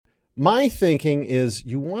my thinking is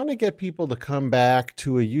you want to get people to come back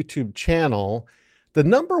to a YouTube channel. The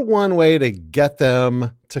number one way to get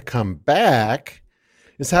them to come back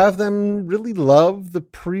is have them really love the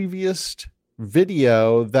previous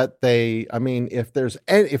video that if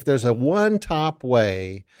there's a one top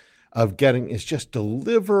way of getting is just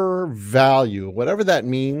deliver value, whatever that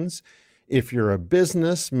means. If you're a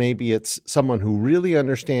business, maybe it's someone who really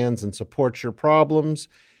understands and supports your problems.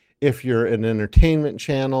 If you're an entertainment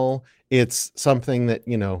channel, it's something that,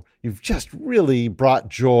 you've just really brought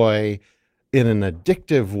joy in an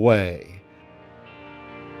addictive way.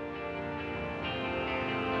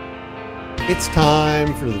 It's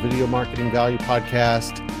time for the Video Marketing Value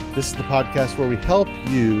Podcast. This is the podcast where we help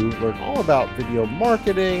you learn all about video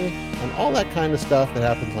marketing and all that kind of stuff that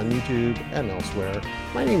happens on YouTube and elsewhere.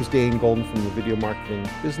 My name is Dane Golden from the Video Marketing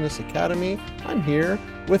Business Academy. I'm here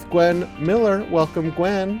with Gwen Miller. Welcome,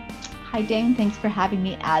 Gwen. Hi, Dane. Thanks for having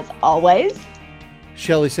me as always.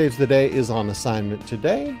 Shelly Saves the Day is on assignment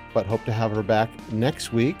today, but hope to have her back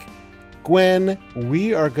next week. Gwen,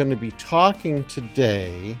 we are going to be talking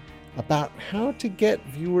today about how to get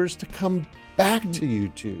viewers to come back to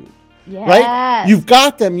YouTube. Yes. Right? You've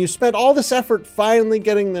got them. You spent all this effort finally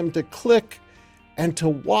getting them to click and to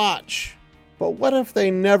watch. But what if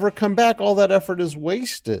they never come back? All that effort is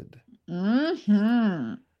wasted.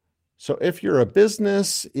 Mm-hmm. So if you're a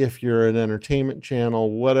business, if you're an entertainment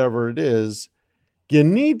channel, whatever it is, you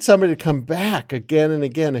need somebody to come back again and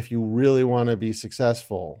again if you really want to be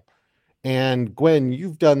successful. And Gwen,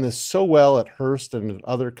 you've done this so well at Hearst and at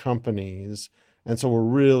other companies. And so we're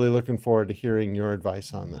really looking forward to hearing your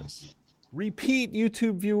advice on this. Repeat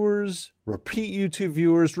YouTube viewers, repeat YouTube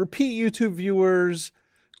viewers, repeat YouTube viewers.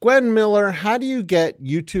 Gwen Miller, how do you get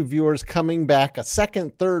YouTube viewers coming back a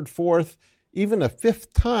second, third, fourth, even a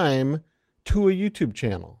fifth time to a YouTube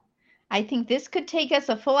channel? I think this could take us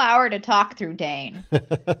a full hour to talk through, Dane.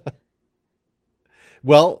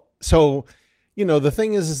 Well, so, the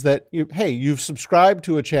thing is that you've subscribed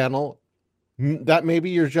to a channel. That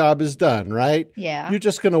maybe your job is done, right? Yeah. You're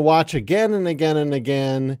just going to watch again and again and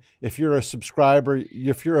again. If you're a subscriber,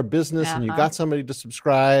 if you're a business and you got somebody to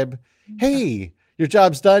subscribe, hey, your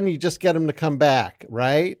job's done. You just get them to come back,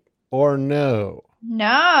 right? Or no?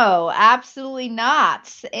 No, absolutely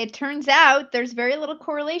not. It turns out there's very little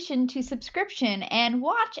correlation to subscription and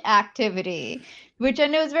watch activity, which I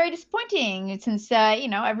know is very disappointing since,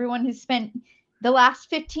 everyone has spent the last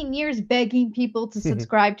 15 years begging people to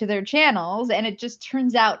subscribe to their channels. And it just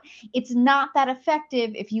turns out it's not that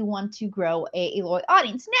effective if you want to grow a loyal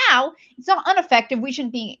audience. Now, it's not ineffective. We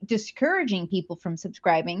shouldn't be discouraging people from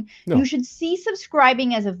subscribing. No. You should see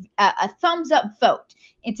subscribing as a thumbs up vote.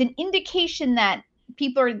 It's an indication that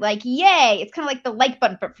people are like, yay. It's kind of like the like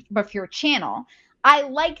button for your channel. I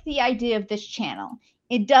like the idea of this channel.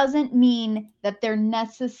 It doesn't mean that they're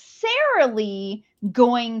necessarily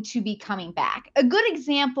going to be coming back. A good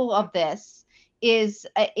example of this is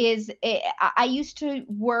I used to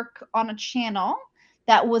work on a channel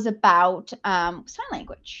that was about sign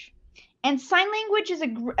language. And sign language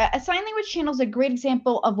channel is a great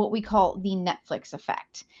example of what we call the Netflix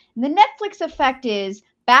effect. And the Netflix effect is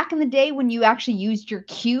back in the day when you actually used your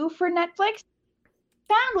queue for Netflix,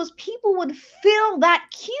 found was people would fill that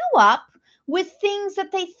queue up with things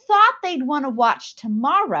that they thought they'd want to watch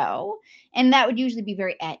tomorrow. And that would usually be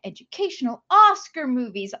very educational, Oscar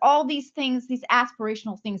movies, all these things, these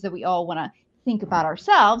aspirational things that we all want to think about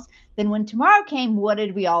ourselves. Then when tomorrow came, what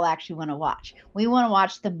did we all actually want to watch? We want to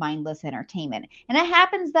watch the mindless entertainment. And it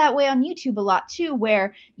happens that way on YouTube a lot too,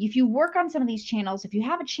 where if you work on some of these channels, if you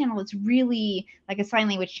have a channel that's really like a sign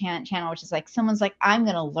language channel, which is like someone's like, I'm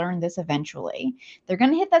going to learn this eventually. They're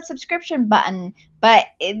going to hit that subscription button, but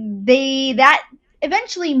that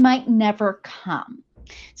eventually might never come.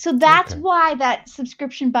 So that's why that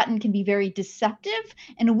subscription button can be very deceptive,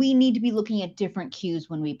 and we need to be looking at different cues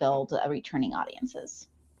when we build returning audiences.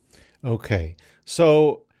 Okay.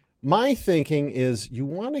 So my thinking is you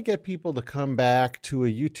want to get people to come back to a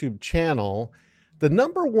YouTube channel. The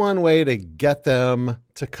number one way to get them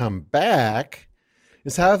to come back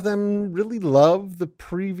is have them really love the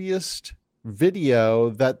previous video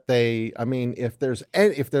that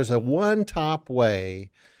if there's a one top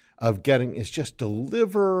way of getting is just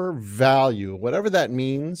deliver value, whatever that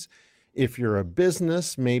means. If you're a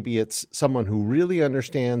business, maybe it's someone who really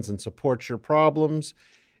understands and supports your problems.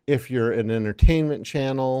 If you're an entertainment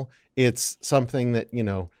channel, it's something that,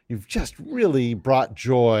 you've just really brought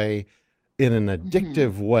joy in an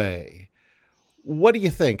addictive way. What do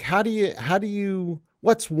you think?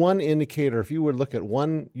 What's one indicator, if you would look at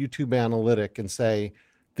one YouTube analytic and say,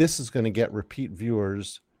 this is going to get repeat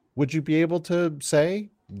viewers, would you be able to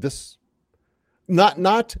say this not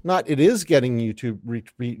it is getting you to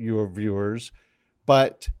repeat your viewers,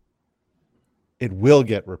 but it will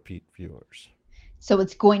get repeat viewers. So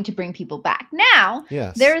it's going to bring people back. Now,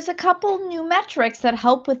 Yes. there's a couple new metrics that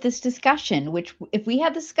help with this discussion, which if we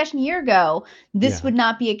had this discussion a year ago, this would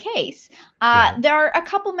not be a case. There are a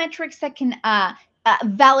couple metrics that can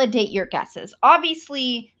validate your guesses.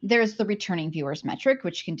 Obviously, there's the returning viewers metric,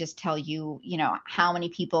 which can just tell you, how many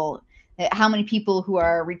people who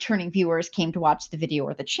are returning viewers came to watch the video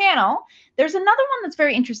or the channel. There's another one that's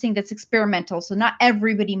very interesting that's experimental, so not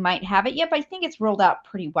everybody might have it yet, but I think it's rolled out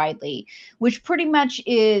pretty widely, which pretty much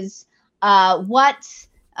is what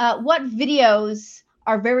videos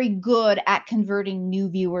are very good at converting new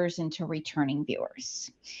viewers into returning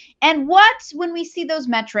viewers. And when we see those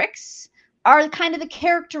metrics, are kind of the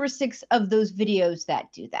characteristics of those videos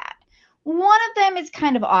that do that. One of them is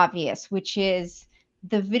kind of obvious, which is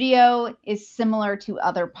the video is similar to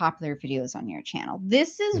other popular videos on your channel.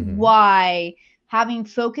 This is why having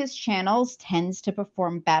focused channels tends to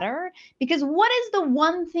perform better, because what is the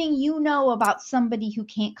one thing you know about somebody who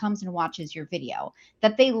comes and watches your video?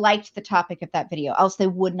 That they liked the topic of that video, else they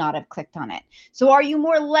would not have clicked on it. So are you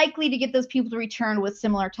more likely to get those people to return with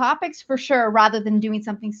similar topics? For sure, rather than doing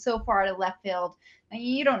something so far out of left field.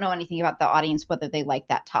 You don't know anything about the audience, whether they like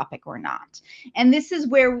that topic or not. And this is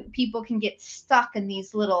where people can get stuck in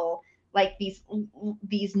these little, like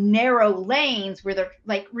these narrow lanes where they're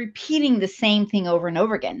like repeating the same thing over and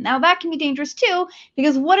over again. Now that can be dangerous too,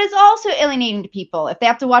 because what is also alienating to people if they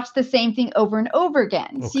have to watch the same thing over and over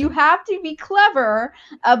again. Okay. So you have to be clever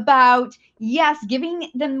about, yes, giving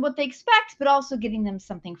them what they expect, but also giving them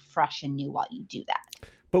something fresh and new while you do that.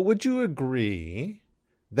 But would you agree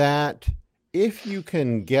that if you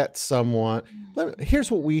can get someone,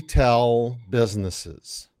 here's what we tell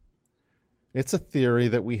businesses. It's a theory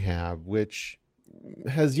that we have, which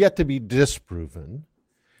has yet to be disproven,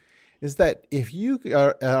 is that if you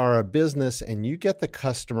are a business and you get the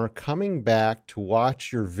customer coming back to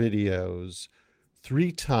watch your videos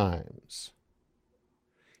 3 times,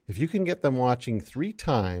 if you can get them watching 3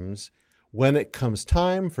 times, when it comes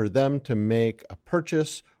time for them to make a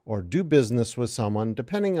purchase or do business with someone,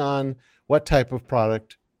 depending on what type of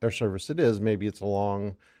product or service it is, maybe it's a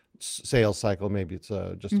long sales cycle, maybe it's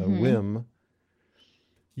just a whim,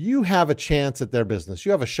 you have a chance at their business.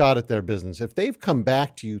 You have a shot at their business. If they've come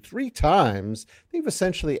back to you 3 times, they've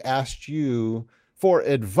essentially asked you for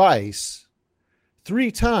advice 3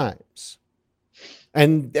 times.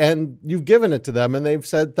 And you've given it to them and they've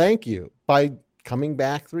said thank you by coming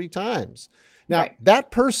back 3 times. Now, that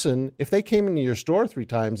person, if they came into your store 3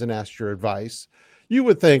 times and asked your advice, you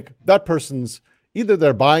would think that person's either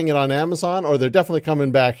they're buying it on Amazon or they're definitely coming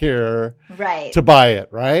back here to buy it,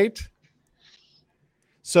 right?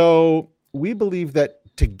 So we believe that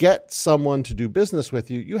to get someone to do business with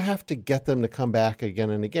you, you have to get them to come back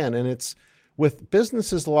again and again. And it's with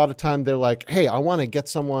businesses, a lot of time they're like, hey, I want to get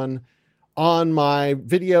someone on my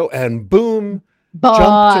video and boom,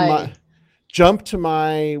 jump to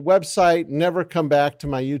my website, never come back to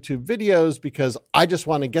my YouTube videos because I just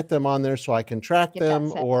want to get them on there so I can track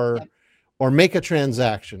them or make a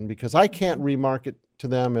transaction because I can't remarket to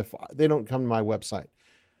them if they don't come to my website.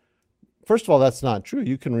 First of all, that's not true.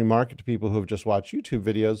 You can remarket to people who have just watched YouTube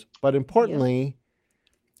videos, but importantly,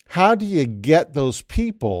 how do you get those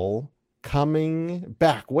people coming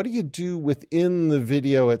back? What do you do within the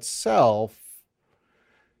video itself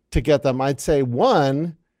to get them? I'd say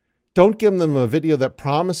 1, don't give them a video that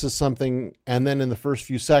promises something and then in the first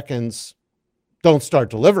few seconds, don't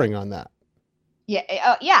start delivering on that.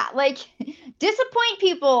 Like disappoint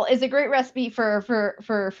people is a great recipe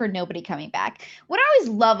for nobody coming back. What I always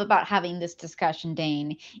love about having this discussion,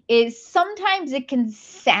 Dane, is sometimes it can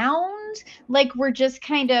sound like we're just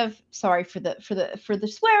kind of sorry for the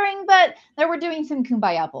swearing, but that we're doing some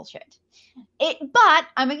kumbaya bullshit. But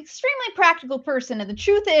I'm an extremely practical person, and the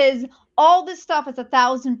truth is, all this stuff is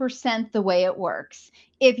 1,000% the way it works.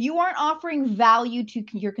 If you aren't offering value to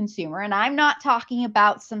your consumer, and I'm not talking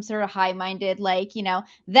about some sort of high-minded,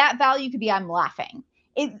 that value could be I'm laughing.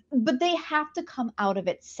 But they have to come out of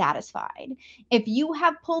it satisfied. If you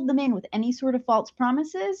have pulled them in with any sort of false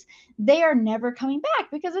promises, they are never coming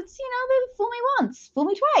back because it's, they fool me once, fool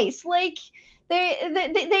me twice. Like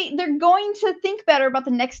they're going to think better about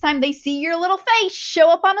the next time they see your little face show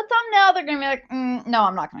up on a thumbnail. They're going to be like, no,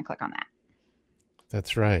 I'm not going to click on that.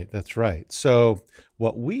 That's right. That's right. So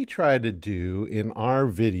what we try to do in our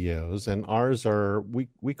videos, and ours are,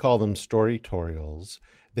 we call them storytorials.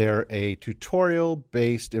 They're a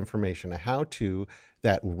tutorial-based information, a how-to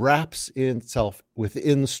that wraps itself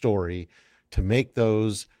within story to make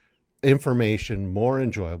those information more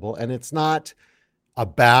enjoyable, and it's not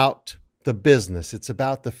about the business. It's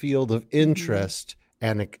about the field of interest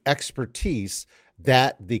and expertise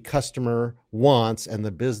that the customer wants and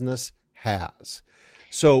the business has.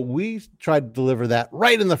 So we try to deliver that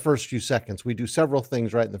right in the first few seconds. We do several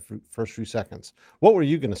things right in the first few seconds. What were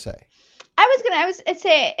you going to say? I'd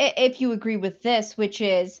say if you agree with this, which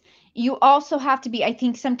is you also have to be, I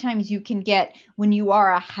think sometimes you can get, when you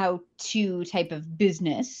are a how-to type of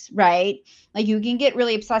business, right? Like you can get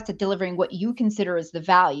really obsessed at delivering what you consider as the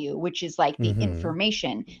value, which is like the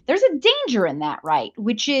information. There's a danger in that, right?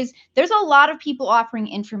 Which is there's a lot of people offering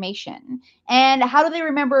information. And how do they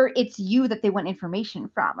remember it's you that they want information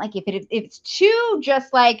from? Like if it's too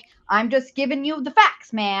just like, I'm just giving you the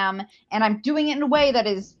facts, ma'am, and I'm doing it in a way that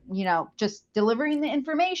is, just delivering the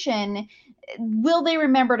information, will they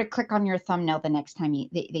remember to click on your thumbnail the next time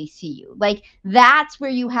they see you? Like that's where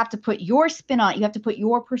you have to put your spin on it. You have to put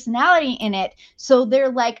your personality in it. So they're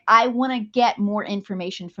like, I want to get more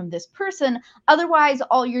information from this person. Otherwise,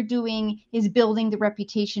 all you're doing is building the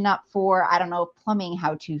reputation up for, I don't know, plumbing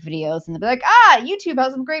how-to videos. And they'll be like, YouTube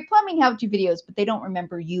has some great plumbing how-to videos, but they don't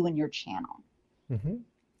remember you and your channel.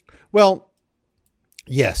 Well,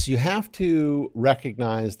 yes, you have to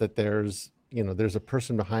recognize that there's a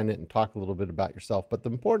person behind it and talk a little bit about yourself. But the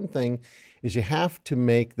important thing is you have to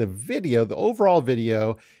make the overall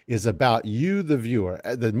video is about you, the viewer.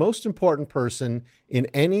 The most important person in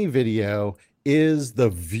any video is the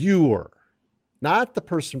viewer, not the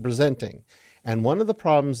person presenting. And one of the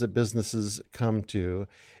problems that businesses come to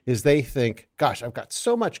is they think, gosh, I've got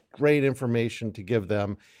so much great information to give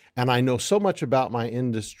them, and I know so much about my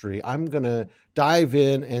industry. I'm going to dive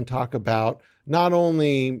in and talk about not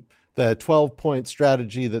only the 12-point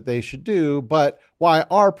strategy that they should do, but why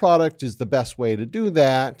our product is the best way to do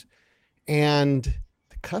that. And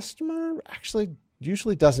the customer actually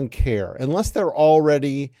usually doesn't care unless they're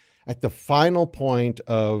already at the final point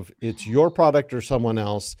of it's your product or someone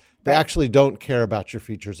else. They actually don't care about your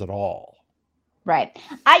features at all. Right.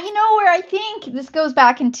 Where I think this goes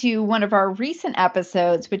back into one of our recent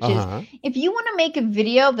episodes, which is if you want to make a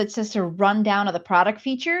video that's just a rundown of the product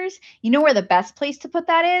features, where the best place to put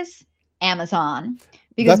that is? Amazon.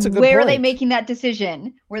 Because where are they making that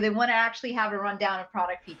decision where they want to actually have a rundown of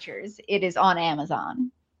product features? It is on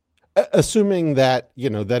Amazon. Assuming that,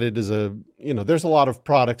 that it is there's a lot of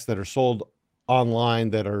products that are sold online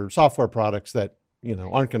that are software products that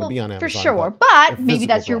aren't going to be on Amazon. For sure. But maybe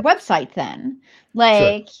that's your website then.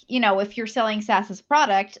 Like, sure. If you're selling SaaS as a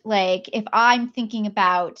product, like if I'm thinking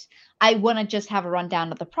about, I want to just have a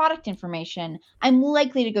rundown of the product information, I'm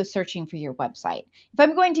likely to go searching for your website. If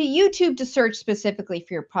I'm going to YouTube to search specifically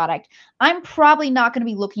for your product, I'm probably not going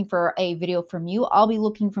to be looking for a video from you. I'll be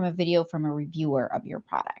looking from a video from a reviewer of your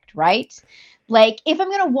product, right? Like if I'm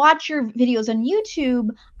going to watch your videos on YouTube,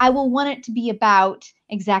 I will want it to be about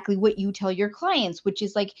exactly what you tell your clients, which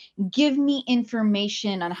is like, give me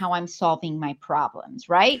information on how I'm solving my problems,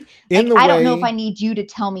 right? Like, I don't know if I need you to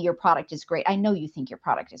tell me your product is great. I know you think your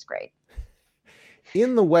product is great.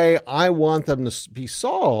 In the way I want them to be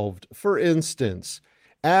solved. For instance,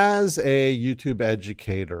 as a YouTube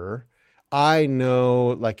educator, I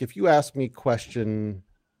know, like if you ask me question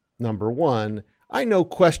number 1, I know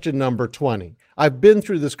question number 20. I've been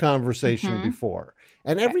through this conversation before.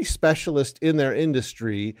 And every specialist in their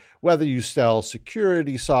industry, whether you sell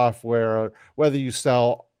security software, whether you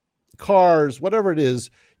sell cars, whatever it is,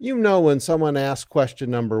 when someone asks question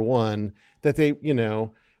number 1, that they,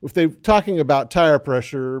 if they're talking about tire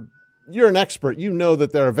pressure, you're an expert. That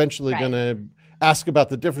they're eventually going to ask about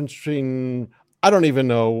the difference between, I don't even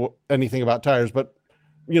know anything about tires, but,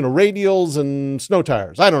 radials and snow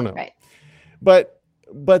tires. I don't know. Right. But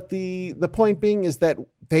the point being is that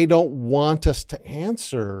they don't want us to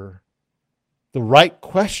answer the right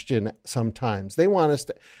question sometimes. They want us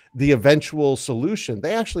to, the eventual solution.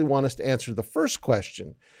 They actually want us to answer the first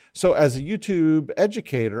question. So as a YouTube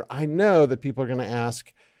educator, I know that people are going to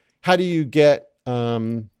ask, how do you get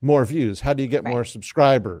more views? How do you get more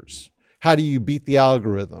subscribers? How do you beat the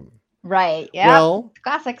algorithm? Right. Yeah. Well,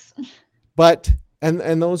 classics. But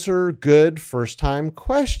and those are good first-time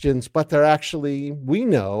questions, but they're actually, we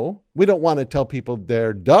don't want to tell people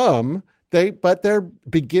they're dumb, but they're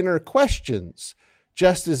beginner questions.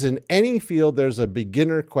 Just as in any field, there's a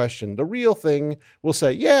beginner question. The real thing will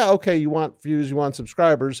say, yeah, okay, you want views, you want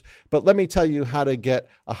subscribers, but let me tell you how to get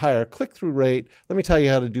a higher click-through rate. Let me tell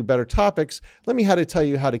you how to do better topics. Let me tell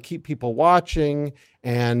you how to keep people watching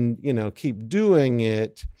and, keep doing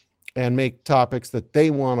it and make topics that they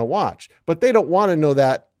want to watch. But they don't want to know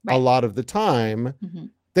that a lot of the time.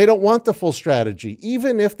 They don't want the full strategy,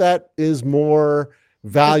 even if that is more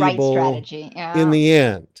The right valuable strategy. in Yeah. the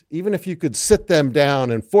end, even if you could sit them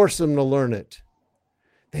down and force them to learn it.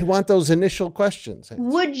 They want those initial questions answered.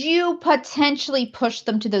 Would you potentially push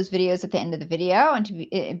them to those videos at the end of the video and to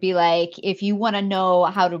be like, if you want to know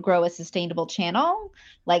how to grow a sustainable channel,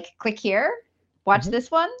 like click here, watch Mhm. this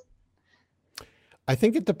one? I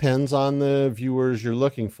think it depends on the viewers you're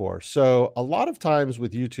looking for. So a lot of times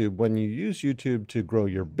with YouTube, when you use YouTube to grow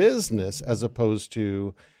your business as opposed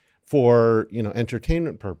to for,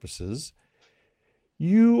 entertainment purposes,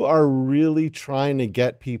 you are really trying to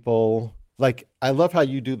get people. Like, I love how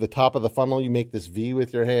you do the top of the funnel. You make this V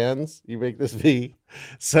with your hands. You make this V.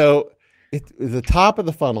 So the top of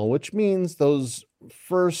the funnel, which means those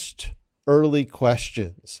first early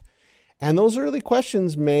questions. And those early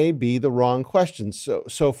questions may be the wrong questions.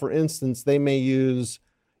 So for instance, they may use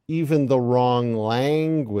even the wrong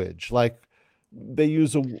language, like they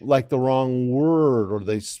use like the wrong word, or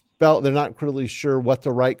they're not really sure what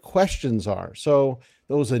the right questions are. So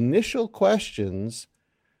those initial questions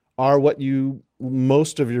are what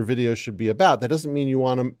most of your videos should be about. That doesn't mean you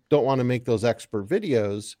don't want to make those expert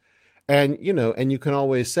videos. And you can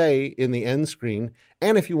always say in the end screen,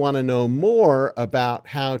 and if you want to know more about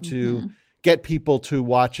how to Mm-hmm. get people to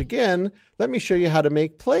watch again, let me show you how to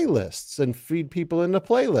make playlists and feed people into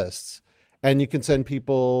playlists. And you can send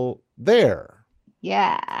people there.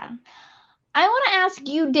 Yeah. I want to ask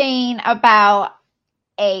you, Dane, about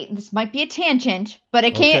this might be a tangent, but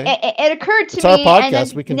Okay. it occurred to It's our me, and podcast.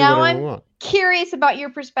 then We can do now whatever we I'm want. curious about your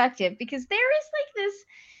perspective, because there is like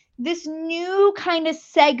this new kind of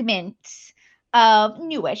segment of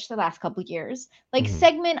newish the last couple years, like Mhm.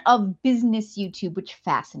 segment of business YouTube, which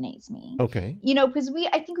fascinates me. Okay. Because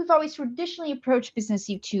I think we've always traditionally approached business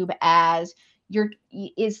YouTube as your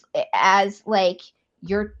is as like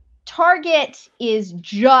your target is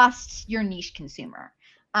just your niche consumer,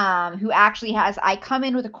 who actually has, I come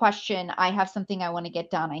in with a question, I have something I want to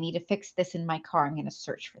get done, I need to fix this in my car, I'm going to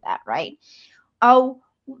search for that, right? Oh,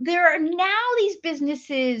 there are now these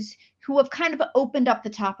businesses who have kind of opened up the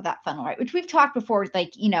top of that funnel, right? Which we've talked before,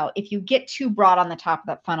 like, if you get too broad on the top of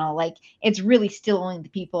that funnel, like it's really still only the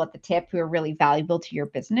people at the tip who are really valuable to your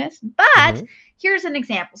business. But Mm-hmm. here's an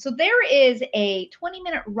example. So there is a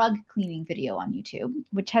 20-minute rug cleaning video on YouTube,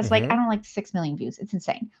 which has like, I Mm-hmm. don't like 6 million views. It's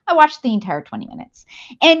insane. I watched the entire 20 minutes.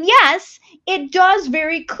 And yes, it does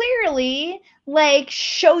very clearly like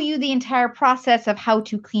show you the entire process of how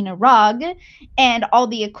to clean a rug and all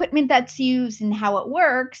the equipment that's used and how it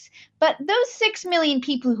works. But those 6 million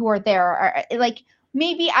people who are there are like,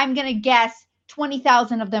 maybe I'm going to guess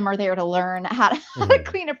 20,000 of them are there to learn how to Mm-hmm.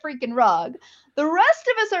 clean a freaking rug. The rest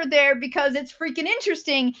of us are there because it's freaking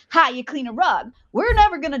interesting how you clean a rug. We're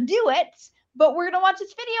never going to do it, but we're going to watch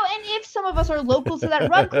this video. And if some of us are local to that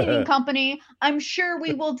rug cleaning company, I'm sure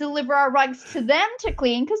we will deliver our rugs to them to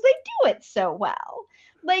clean because they do it so well.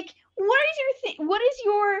 Like, what is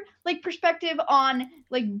your like perspective on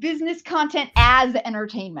like business content as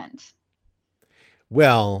entertainment?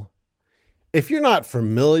 Well, if you're not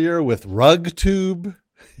familiar with RugTube,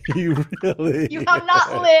 you You really have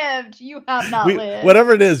not lived. You have not lived.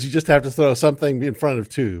 whatever it is, you just have to throw something in front of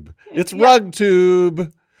tube. It's Yeah.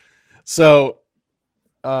 RugTube. So,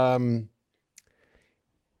 um,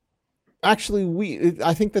 actually,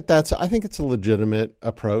 I think I think it's a legitimate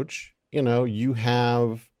approach.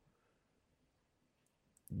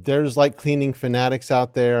 There's like cleaning fanatics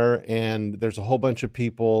out there, and there's a whole bunch of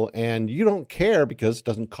people, and you don't care because it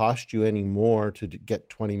doesn't cost you any more to get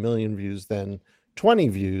 20 million views than 20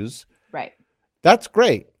 views. Right. That's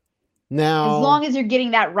great. As Now, long as you're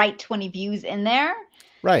getting that right 20 views in there.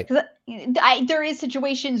 right. Because there is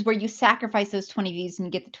situations where you sacrifice those 20 views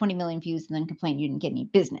and get the 20 million views and then complain you didn't get any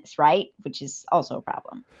business, right? Which is also a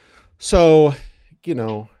problem. So, you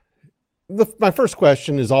know, my first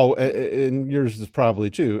question is and yours is probably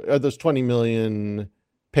too, are those 20 million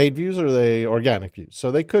paid views, or are they organic views?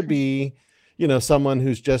 So they could be, someone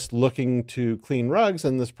who's just looking to clean rugs,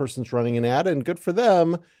 and this person's running an ad, and good for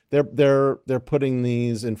them. They're putting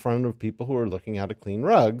these in front of people who are looking how to clean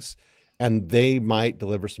rugs, and they might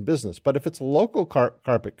deliver some business. But if it's a local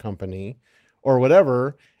carpet company or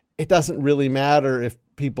whatever, it doesn't really matter if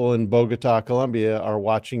people in Bogota, Colombia are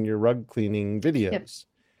watching your rug cleaning videos. Yep.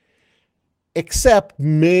 Except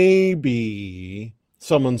maybe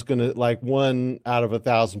someone's going to, like, 1 out of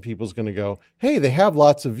 1,000 people is going to go, hey, they have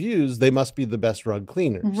lots of views, they must be the best rug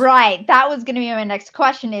cleaners. Right. That was going to be my next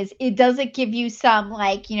question is, does it give you some,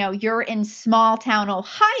 like, you're in small town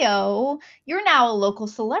Ohio, you're now a local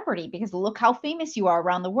celebrity because look how famous you are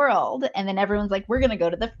around the world. And then everyone's like, we're going to go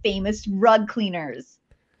to the famous rug cleaners.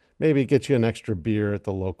 maybe get you an extra beer at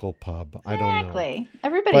the local pub. I don't know. Exactly.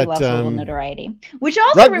 Everybody But loves a little notoriety. Which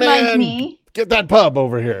also reminds Rugman, me, get that pub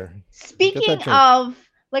over here. Get speaking that drink. of,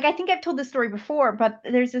 like, I think I've told this story before, but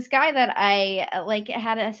there's this guy that I like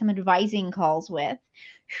had some advising calls with,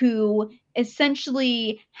 who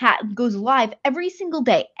essentially goes live every single Oh,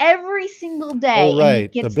 day, and he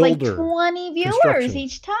right. The gets like builder 20 viewers construction.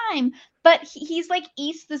 each time. But he's like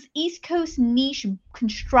this East Coast niche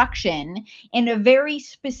construction in a very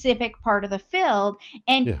specific part of the field,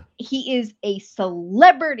 and Yeah. he is a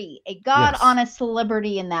celebrity, a god Yes. honest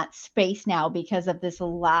celebrity in that space now because of this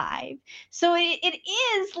live. So it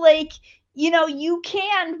is like, you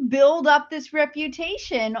can build up this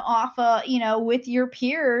reputation off with your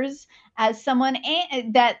peers as someone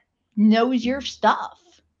that knows your stuff.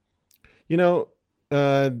 You know,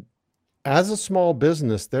 uh, as a small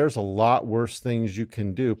business, there's a lot worse things you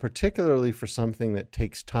can do, particularly for something that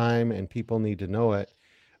takes time and people need to know it.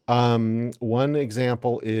 One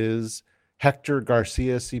example is Hector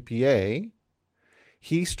Garcia, CPA.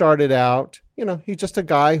 He started out, he's just a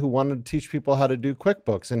guy who wanted to teach people how to do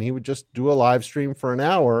QuickBooks, and he would just do a live stream for an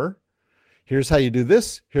hour. Here's how you do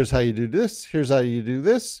this. Here's how you do this. Here's how you do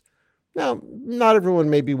this. Now, not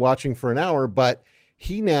everyone may be watching for an hour, but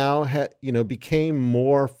he now became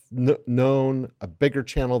more known, a bigger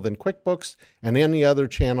channel than QuickBooks and any other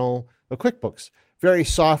channel of QuickBooks. Very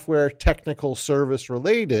software, technical service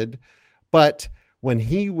related. But when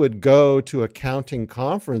he would go to accounting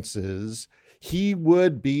conferences, he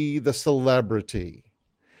would be the celebrity.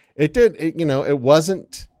 It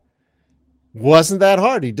wasn't that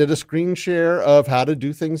hard. He did a screen share of how to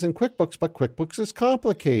do things in QuickBooks, but QuickBooks is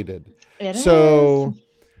complicated. It is. So,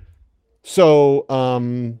 so,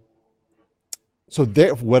 um, so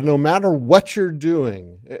there, no matter what you're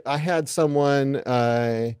doing, I had someone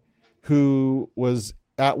who was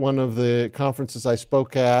at one of the conferences I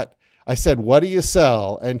spoke at. I said, "What do you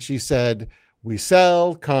sell?" And she said, "We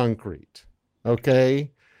sell concrete."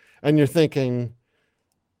 Okay. And you're thinking,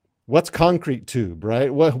 what's concrete tube,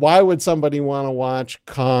 right? Why would somebody want to watch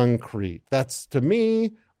concrete? That's, to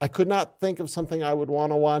me, I could not think of something I would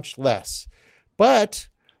want to watch less. But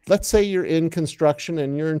let's say you're in construction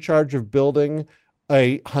and you're in charge of building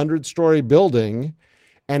a 100-story building.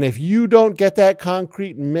 And if you don't get that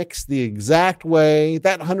concrete mixed the exact way,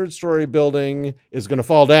 that 100-story building is going to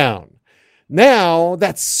fall down. Now,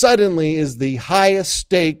 that suddenly is the highest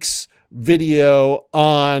stakes video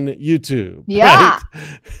on YouTube. Yeah.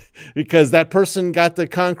 Right? Because that person got the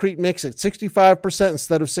concrete mix at 65%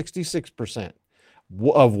 instead of 66%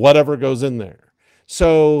 of whatever goes in there.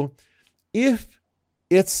 So if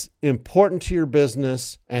it's important to your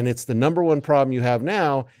business and it's the number one problem you have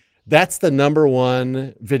now, that's the number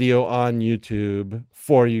one video on YouTube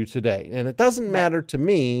for you today. And it doesn't matter to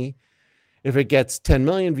me if it gets 10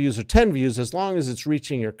 million views or 10 views, as long as it's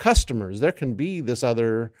reaching your customers. There can be this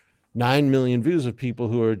other 9 million views of people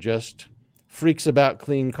who are just freaks about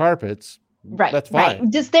clean carpets. Right. That's fine. Right.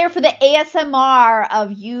 Just there for the ASMR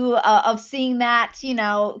of you, of seeing that,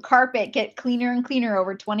 carpet get cleaner and cleaner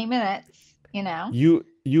over 20 minutes,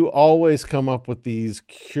 You always come up with these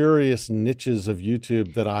curious niches of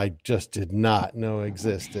YouTube that I just did not know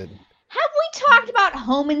existed. Have we talked about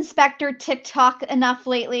home inspector TikTok enough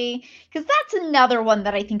lately? Because that's another one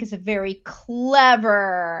that I think is a very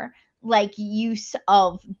clever use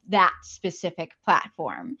of that specific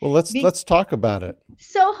platform. Well, let's talk about it.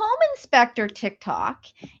 So home inspector TikTok,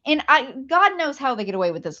 and God knows how they get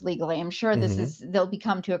away with this legally. I'm sure they'll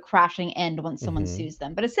become to a crashing end once someone sues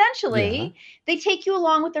them. But essentially, they take you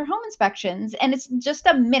along with their home inspections, and it's just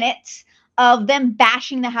a minute of them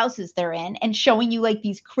bashing the houses they're in and showing you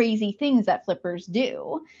these crazy things that flippers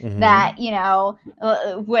do, that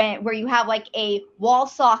where you have a wall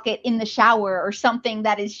socket in the shower or something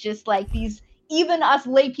that is just these, even us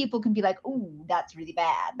lay people can be like, "Ooh, that's really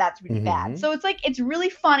bad. That's really bad." So it's really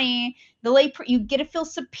funny. You get to feel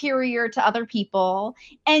superior to other people,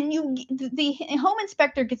 and the home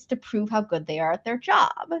inspector gets to prove how good they are at their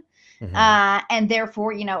job. And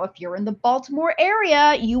therefore, if you're in the Baltimore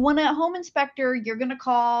area, you want a home inspector, you're going to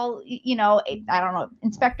call, I don't know,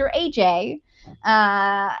 Inspector AJ,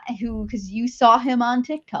 because you saw him on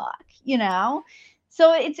TikTok,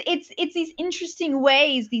 So it's these interesting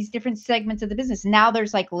ways, these different segments of the business. Now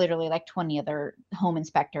there's literally 20 other home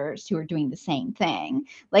inspectors who are doing the same thing.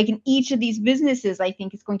 In each of these businesses, I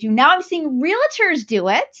think it's going to. Now I'm seeing realtors do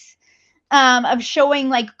it. Of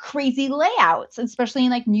showing crazy layouts, especially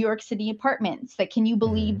in New York City apartments. Can you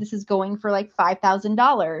believe this is going for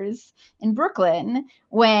 $5,000 in Brooklyn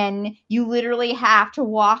when you literally have to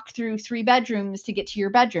walk through 3 bedrooms to get to your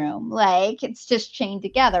bedroom? It's just chained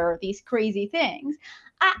together, these crazy things.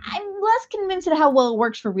 I'm less convinced at how well it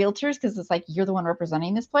works for realtors because it's like you're the one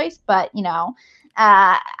representing this place. But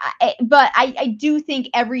I do think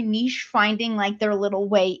every niche finding like their little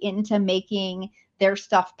way into making their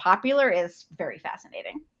stuff popular is very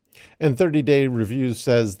fascinating. And 30-day reviews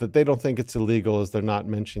says that they don't think it's illegal as they're not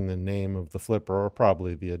mentioning the name of the flipper or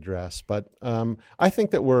probably the address. But I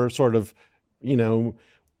think that we're sort of, you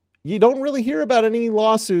don't really hear about any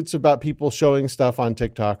lawsuits about people showing stuff on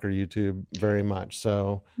TikTok or YouTube very much.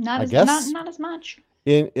 So not as much.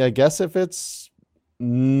 I guess if it's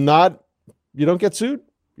not, you don't get sued,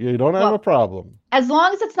 you don't have a problem. As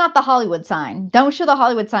long as it's not the Hollywood sign. Don't show the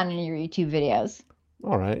Hollywood sign in your YouTube videos.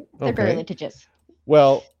 All right. They're very litigious.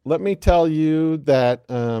 Well, let me tell you that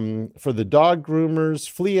for the dog groomers,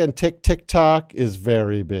 flea and TikTok is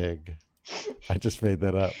very big. I just made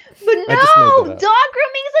that up. But no, dog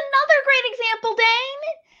grooming is another great example, Dane.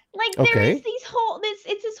 Like there is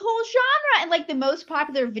it's this whole genre, and like the most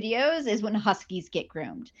popular videos is when huskies get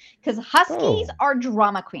groomed, because huskies are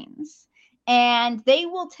drama queens. And they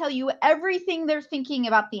will tell you everything they're thinking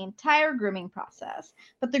about the entire grooming process.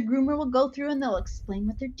 But the groomer will go through and they'll explain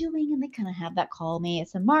what they're doing. And they kind of have that calm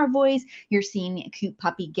ASMR voice. You're seeing a cute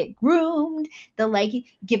puppy get groomed. They'll like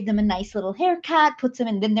give them a nice little haircut, puts them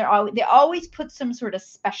in. Then they always put some sort of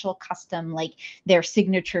special custom, like their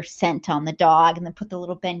signature scent on the dog, and then put the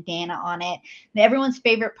little bandana on it. And everyone's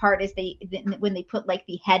favorite part is when they put like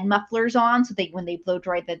the head mufflers on. So when they blow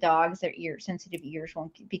dry the dogs, their sensitive ears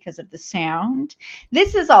won't because of the sound.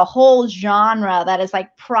 This is a whole genre that is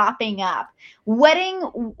like propping up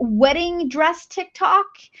wedding dress TikTok,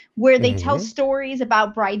 where they tell stories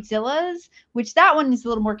about bridezillas, which that one is a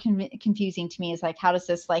little more confusing to me. Is like, how does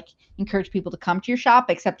this like encourage people to come to your shop?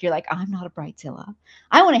 Except you're like, I'm not a bridezilla.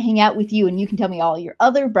 I want to hang out with you, and you can tell me all your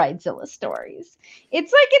other bridezilla stories.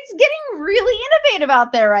 It's like it's getting really innovative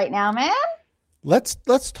out there right now, man. Let's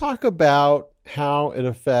talk about how it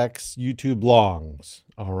affects YouTube longs.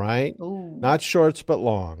 All right. Ooh. Not shorts, but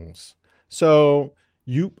longs. So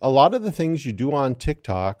a lot of the things you do on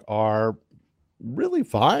TikTok are really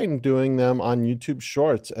fine doing them on YouTube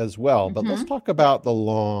shorts as well. But let's talk about the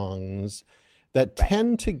longs that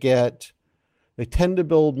tend to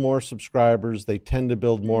build more subscribers. They tend to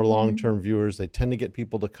build more long-term viewers. They tend to get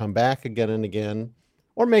people to come back again and again,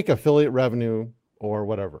 or make affiliate revenue or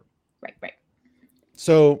whatever. Right.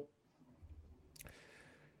 So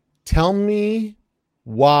tell me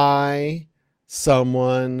why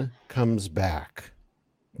someone comes back.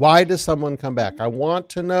 Why does someone come back? I want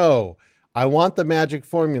to know. I want the magic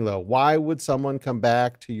formula. Why would someone come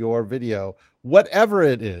back to your video? Whatever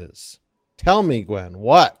it is. Tell me, Gwen,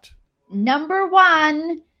 what? Number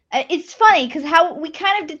one, it's funny because how we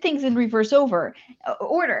kind of did things in reverse order.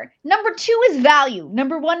 Number two is value.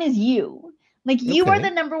 Number one is you. Like you are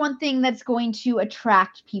the number one thing that's going to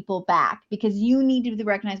attract people back, because you need to be the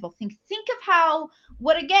recognizable thing. Think of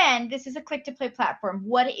again, this is a click to play platform.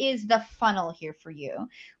 What is the funnel here for you?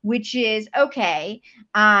 Which is,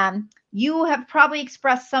 you have probably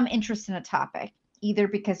expressed some interest in a topic, either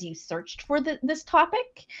because you searched for this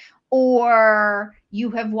topic, or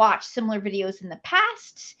you have watched similar videos in the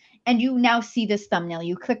past, and you now see this thumbnail,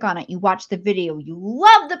 you click on it, you watch the video, you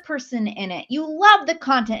love the person in it, you love the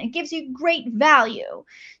content, it gives you great value.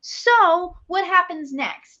 So what happens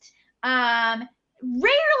next?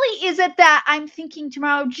 Rarely is it that I'm thinking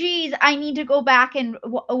tomorrow, geez, I need to go back and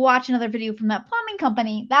watch another video from that plumbing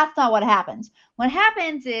company. That's not what happens. What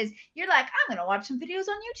happens is you're like, I'm going to watch some videos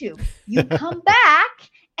on YouTube. You come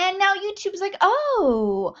back, and now YouTube's like,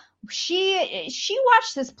 oh, she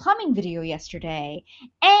watched this plumbing video yesterday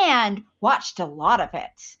and watched a lot of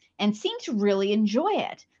it and seemed to really enjoy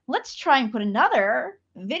it. Let's try and put another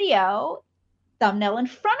video thumbnail in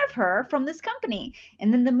front of her from this company.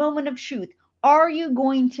 And then the moment of truth, are you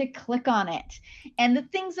going to click on it? And the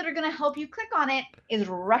things that are going to help you click on it is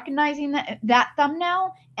recognizing that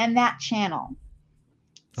thumbnail and that channel.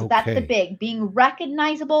 So that's the big. Being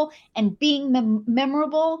recognizable and being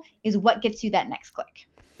memorable is what gets you that next click.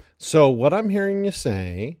 So what I'm hearing you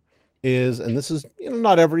say is, and this is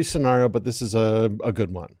not every scenario, but this is a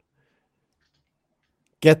good one.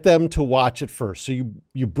 Get them to watch it first. So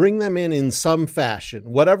you bring them in some fashion.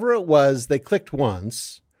 Whatever it was, they clicked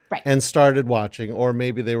once and started watching, or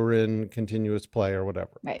maybe they were in continuous play or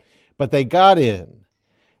whatever. Right. But they got in.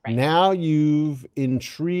 Right. Now you've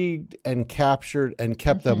intrigued and captured and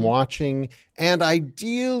kept them watching, and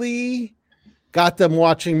ideally got them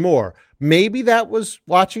watching more. Maybe that was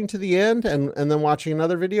watching to the end and then watching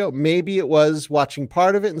another video. Maybe it was watching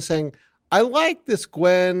part of it and saying, I like this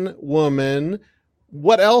Gwen woman.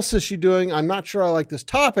 What else is she doing? I'm not sure I like this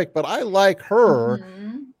topic, but I like her.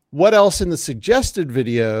 what else in the suggested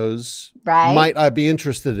videos Right. might I be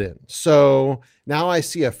interested in? So now I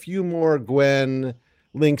see a few more Gwen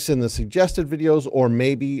links in the suggested videos, or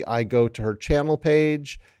maybe I go to her channel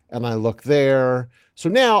page and I look there. So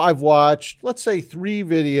now I've watched, let's say, 3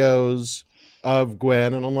 videos of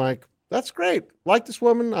Gwen, and I'm like, that's great. Like this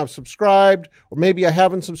woman, I've subscribed, or maybe I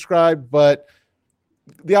haven't subscribed, but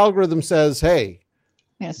the algorithm says, hey,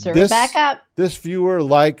 I'm gonna serve it back up. this viewer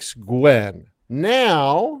likes Gwen.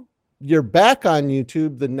 Now you're back on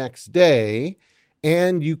YouTube the next day,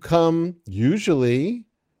 and usually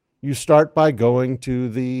you start by going to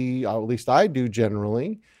at least I do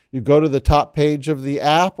generally, you go to the top page of the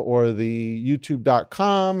app or the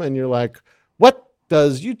youtube.com, and you're like, what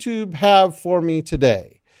does YouTube have for me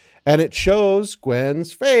today? And it shows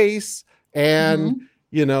Gwen's face and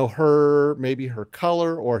Mhm. maybe her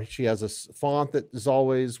color, or she has a font that is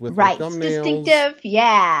always with her Right. It's thumbnails. distinctive.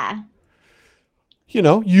 Yeah.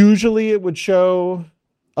 Usually it would show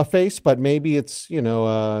a face, but maybe it's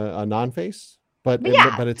a non-face. But But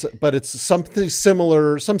yeah, it's something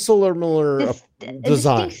similar, some similar a distinct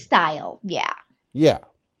design. style. Yeah. Yeah,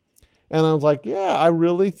 and I was like, yeah, I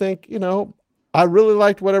really think I really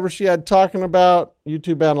liked whatever she had talking about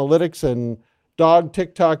YouTube analytics and dog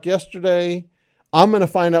TikTok yesterday. I'm going to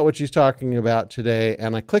find out what she's talking about today,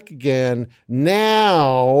 and I click again.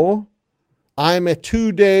 Now I'm a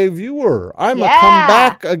 2-day viewer. I'm a come Yeah.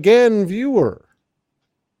 back again viewer.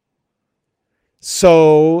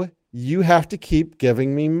 So you have to keep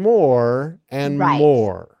giving me more and Right.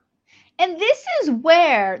 more. And this is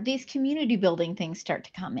where these community building things start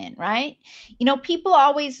to come in, right? People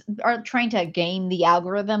always are trying to game the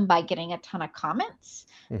algorithm by getting a ton of comments.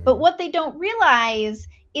 But Mm-hmm. what they don't realize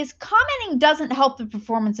is commenting doesn't help the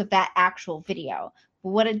performance of that actual video. But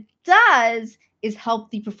what it does is help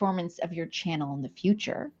the performance of your channel in the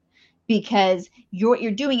future, because what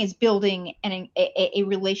you're doing is building a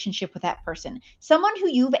relationship with that person. Someone who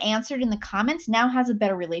you've answered in the comments now has a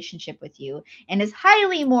better relationship with you and is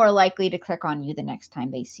highly more likely to click on you the next time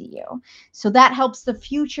they see you. So that helps the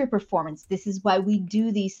future performance. This is why we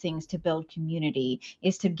do these things, to build community,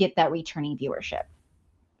 is to get that returning viewership.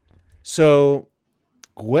 So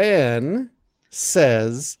Gwen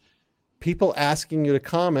says people asking you to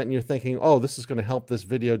comment, and you're thinking, oh, this is going to help this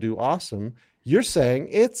video do awesome. You're saying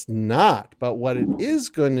it's not, but what it is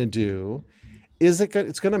going to do is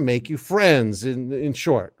it's going to make you friends, in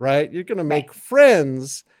short, right? You're going to Right. make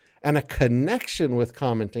friends and a connection with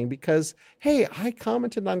commenting because, hey, I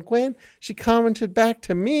commented on Gwen. She commented back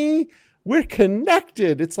to me. We're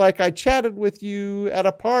connected. It's like I chatted with you at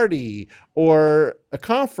a party or a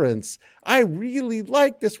conference. I really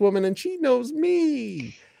like this woman and she knows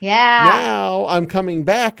me. Yeah. Now I'm coming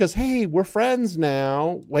back because, hey, we're friends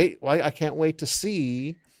now. I can't wait to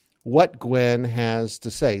see what Gwen has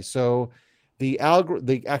to say. So the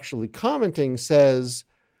actually commenting says,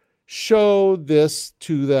 show this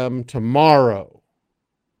to them tomorrow.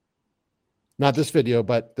 Not this video,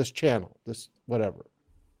 but this channel, this whatever.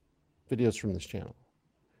 Videos from this channel.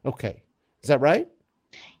 Okay. Is that right?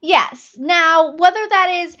 Yes. Now, whether that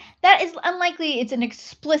is unlikely, it's an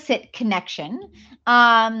explicit connection.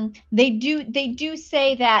 They do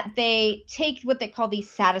say that they take what they call these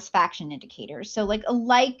satisfaction indicators. So, like a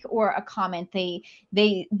like or a comment, they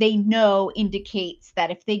know indicates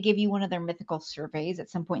that if they give you one of their mythical surveys at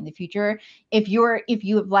some point in the future, if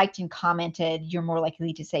you have liked and commented, you're more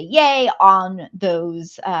likely to say yay on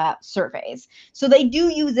those surveys. So they do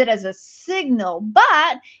use it as a signal,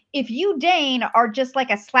 but if you, Dane, are just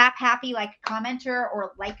like a slap happy like commenter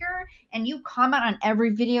or liker, and you comment on every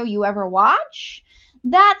video you ever watch,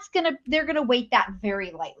 they're gonna weight that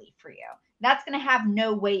very lightly for you. That's gonna have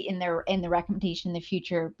no weight in the recommendation in the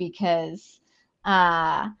future, because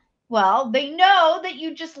well, they know that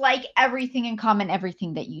you just like everything and comment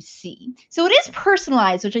everything that you see. So it is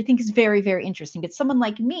personalized, which I think is very, very interesting. But someone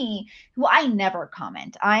like me, who I never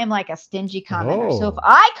comment, I am like a stingy commenter. So if Oh.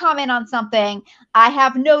 I comment on something, I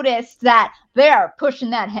have noticed that they're pushing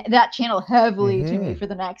that channel heavily to me Mm-hmm. for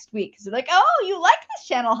the next week. So they're like, oh, you like this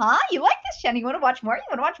channel, huh? You like this channel? You want to watch more? You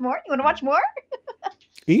want to watch more? You want to watch more?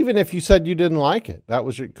 Even if you said you didn't like it,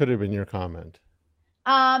 could have been your comment.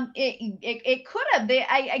 It could have.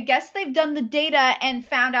 I guess they've done the data and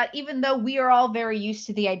found out, even though we are all very used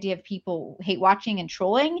to the idea of people hate watching and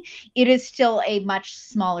trolling, it is still a much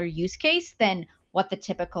smaller use case than what the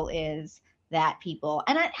typical is that people.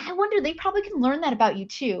 And I wonder, they probably can learn that about you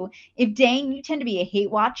too. If Dane, you tend to be a hate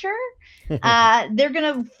watcher, they're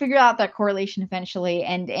gonna figure out that correlation eventually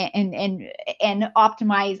and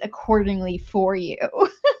optimize accordingly for you.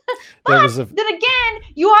 There But was a then again,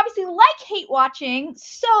 you obviously like hate watching,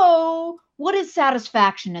 so what is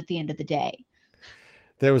satisfaction at the end of the day?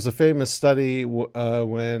 There was a famous study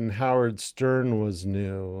when Howard Stern was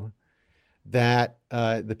new that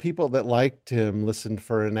the people that liked him listened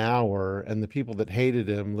for an hour and the people that hated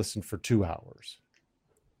him listened for 2 hours.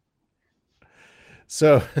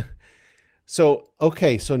 So,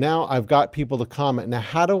 okay, so now I've got people to comment. Now,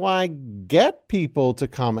 how do I get people to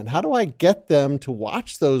comment? How do I get them to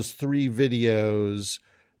watch those 3 videos,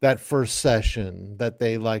 that first session that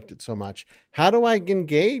they liked it so much? How do I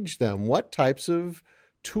engage them? What types of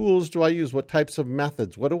tools do I use? What types of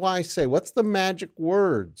methods? What do I say? What's the magic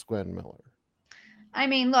words, Gwen Miller? I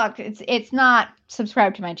mean, look, it's not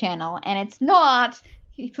subscribe to my channel, and it's not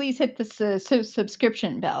please hit the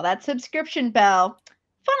subscription bell. That subscription bell,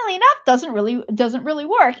 funnily enough, doesn't really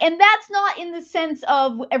work, and that's not in the sense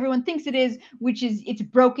of everyone thinks it is, which is it's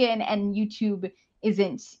broken and YouTube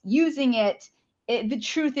isn't using it. The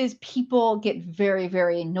truth is, people get very,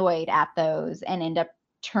 very annoyed at those and end up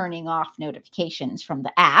turning off notifications from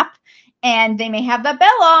the app. And they may have that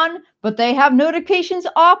bell on, but they have notifications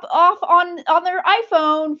off on their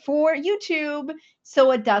iPhone for YouTube,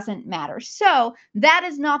 so it doesn't matter. So that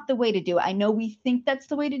is not the way to do it. I know we think that's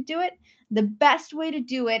the way to do it. The best way to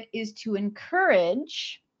do it is to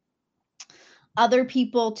encourage other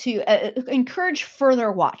people to encourage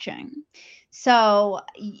further watching. So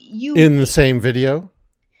you in the same video.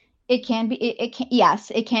 It can be,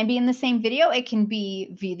 yes, it can be in the same video. It can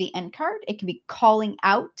be via the end card. It can be calling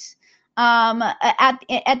out at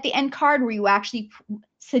the end card where you actually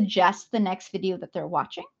suggest the next video that they're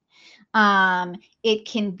watching. It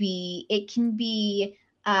can be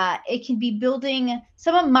building.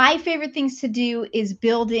 Some of my favorite things to do is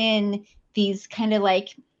build in these kind of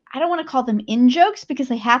like, I don't want to call them in jokes because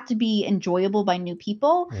they have to be enjoyable by new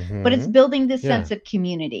people, but it's building this sense of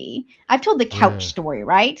community. I've told the couch story,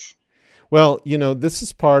 right? Well, this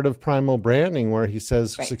is part of primal branding where he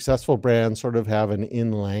says successful brands sort of have an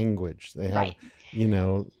in language. They have,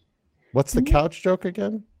 what's the couch joke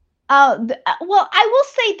again? Well, I will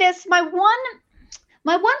say this. My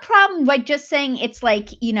one problem by just saying it's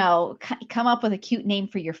like, come up with a cute name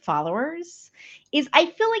for your followers is I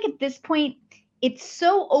feel like at this point, it's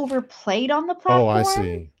so overplayed on the platform. Oh, I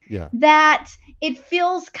see. Yeah. That it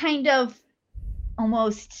feels kind of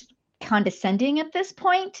almost condescending at this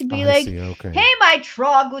point to be like, okay. Hey, my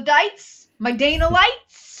troglodytes, my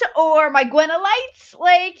Danalites, or my Gwenalites.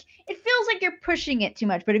 Like, it feels like you're pushing it too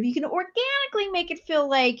much. But if you can organically make it feel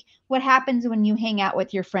like what happens when you hang out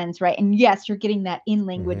with your friends, right? And yes, you're getting that in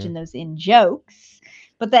language and those in jokes,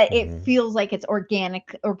 but that it feels like it's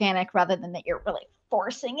organic rather than that you're really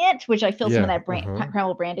forcing it, which I feel some of that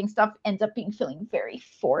primal branding stuff ends up feeling very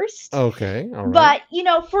forced. Okay. All right.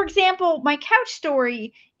 But, for example, my couch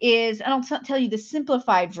story is, and I'll tell you the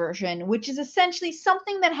simplified version, which is essentially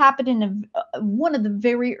something that happened in one of the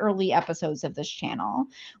very early episodes of this channel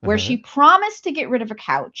where she promised to get rid of a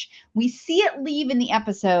couch. We see it leave in the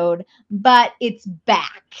episode, but it's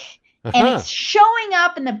back. And it's showing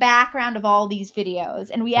up in the background of all these videos.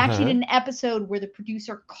 And we actually did an episode where the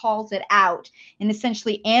producer calls it out and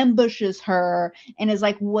essentially ambushes her and is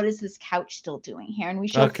like, what is this couch still doing here? And we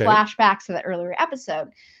show flashbacks to that earlier episode.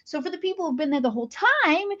 So for the people who've been there the whole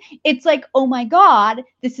time, it's like, oh my God,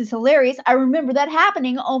 this is hilarious. I remember that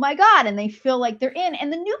happening. Oh my God. And they feel like they're in.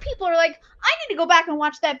 And the new people are like, I need to go back and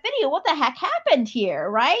watch that video. What the heck happened here?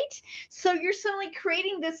 Right? So you're suddenly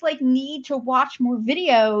creating this like need to watch more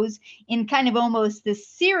videos in kind of almost this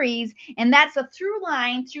series. And that's a through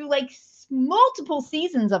line through like multiple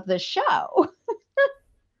seasons of this show.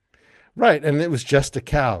 Right. And it was just a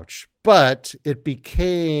couch, but it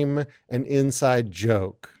became an inside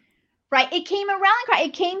joke. Right. It came around.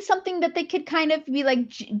 It came something that they could kind of be like,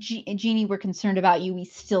 Jeannie, we're concerned about you. We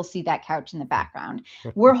still see that couch in the background.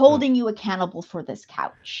 We're holding you accountable for this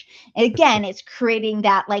couch. And again, it's creating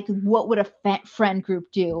that, like, what would a friend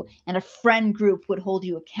group do? And a friend group would hold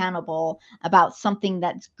you accountable about something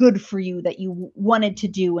that's good for you that you wanted to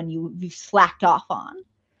do and you slacked off on.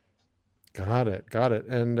 Got it.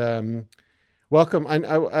 And welcome.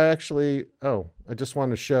 I actually, I just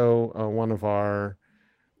want to show one of our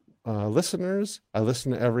listeners. I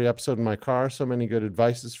listen to every episode in my car. So many good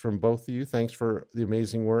advices from both of you. Thanks for the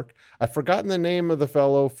amazing work. I've forgotten the name of the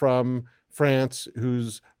fellow from France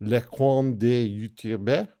who's Le Coin de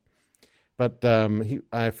YouTube, but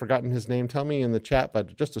I've forgotten his name. Tell me in the chat,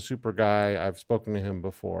 but just a super guy. I've spoken to him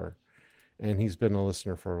before, and he's been a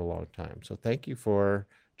listener for a long time. So thank you for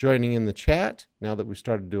joining in the chat now that we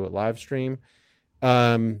started to do it live stream.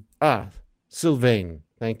 Sylvain,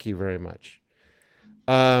 thank you very much.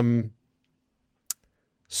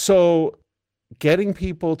 So getting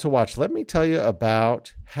people to watch. Let me tell you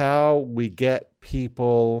about how we get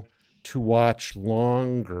people to watch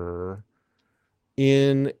longer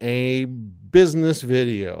in a business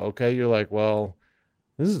video. Okay, you're like, well,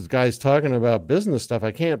 this is guys talking about business stuff.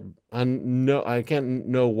 I can't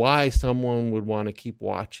know why someone would want to keep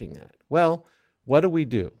watching that. Well, what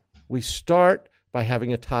do? We start by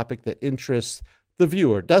having a topic that interests the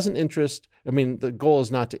viewer. Doesn't interest, I mean, the goal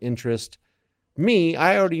is not to interest me.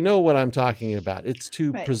 I already know what I'm talking about. It's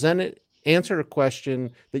to Right. present it, answer a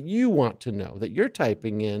question that you want to know, that you're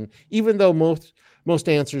typing in, even though most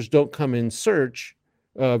answers don't come in search,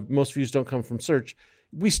 most views don't come from search.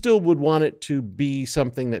 We still would want it to be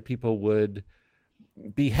something that people would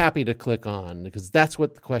be happy to click on, because that's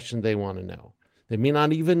what the question they want to know. They may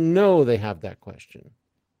not even know they have that question.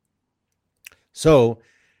 So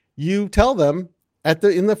you tell them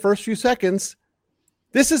in the first few seconds,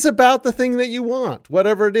 this is about the thing that you want,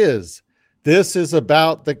 whatever it is. This is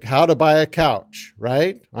about how to buy a couch,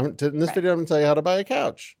 right? In this video, I'm going to tell you how to buy a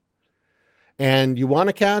couch. And you want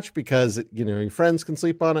a couch because, your friends can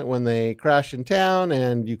sleep on it when they crash in town,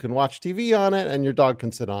 and you can watch TV on it, and your dog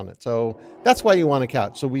can sit on it. So that's why you want a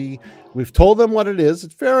couch. So we've told them what it is.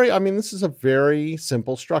 This is a very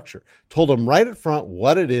simple structure. Told them right up front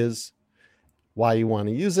what it is, why you want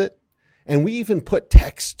to use it. And we even put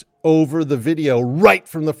text over the video right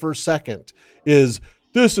from the first second.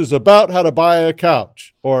 This is about how to buy a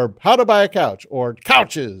couch, or how to buy a couch, or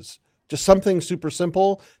couches. Just something super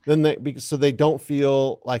simple, so they don't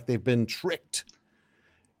feel like they've been tricked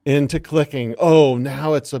into clicking, oh,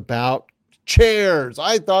 now it's about chairs.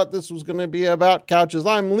 I thought this was going to be about couches.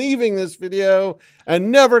 I'm leaving this video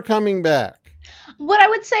and never coming back. What I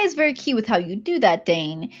would say is very key with how you do that,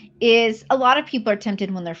 Dane, is a lot of people are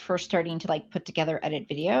tempted when they're first starting to put together edit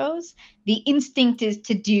videos. The instinct is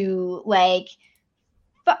to do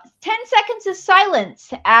 10 seconds of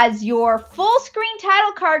silence as your full screen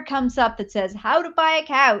title card comes up that says how to buy a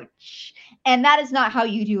couch. And that is not how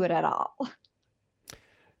you do it at all.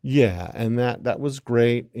 Yeah, and that was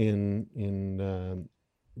great in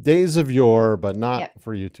days of yore, but not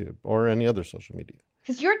for YouTube or any other social media.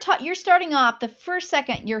 Because you're starting off the first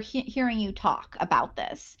second you're hearing you talk about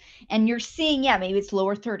this, and you're seeing, maybe it's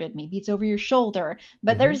lower thirded, maybe it's over your shoulder,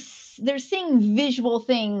 but they're seeing visual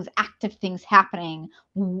things, active things happening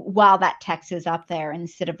while that text is up there,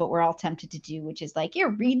 instead of what we're all tempted to do, which is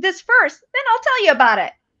read this first, then I'll tell you about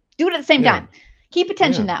it. Do it at the same time. Keep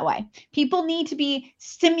attention that way. People need to be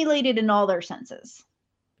stimulated in all their senses.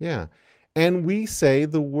 Yeah. And we say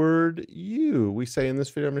the word you. We say in this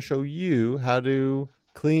video, I'm going to show you how to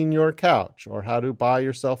clean your couch or how to buy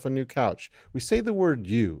yourself a new couch. We say the word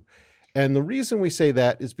you. And the reason we say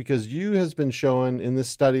that is because you has been shown in this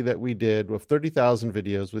study that we did with 30,000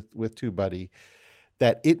 videos with TubeBuddy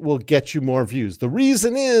that it will get you more views. The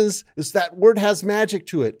reason is that word has magic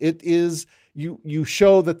to it. It is, you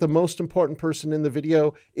show that the most important person in the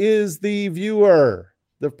video is the viewer.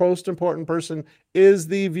 The most important person is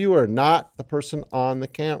the viewer, not the person on the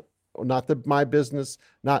camera, not my business,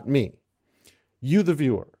 not me. You, the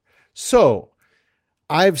viewer. So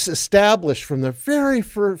I've established from the very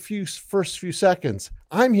first few seconds,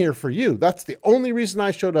 I'm here for you. That's the only reason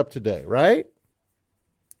I showed up today, right?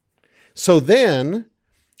 So then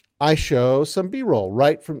I show some B-roll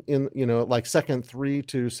right from second 3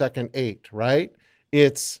 to second 8, right?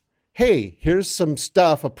 It's, hey, here's some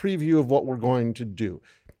stuff, a preview of what we're going to do.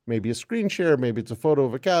 Maybe a screen share, maybe it's a photo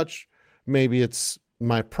of a couch, maybe it's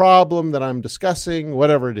my problem that I'm discussing,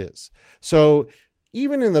 whatever it is. So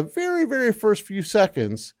even in the very, very first few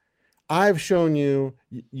seconds, I've shown you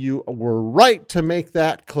were right to make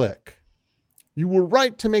that click. You were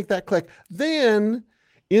right to make that click. Then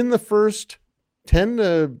in the first 10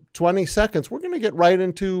 to 20 seconds, we're going to get right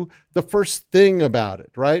into the first thing about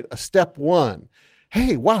it, right? A step one.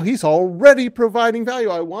 Hey, wow, he's already providing value.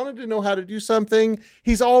 I wanted to know how to do something.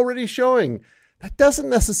 He's already showing. That doesn't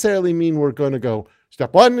necessarily mean we're going to go,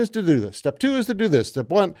 step 1 is to do this. Step 2 is to do this. Step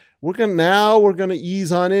 1, we're going to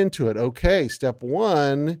ease on into it. Okay, step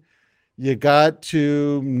 1, you got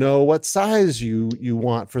to know what size you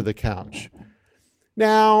want for the couch.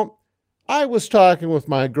 Now, I was talking with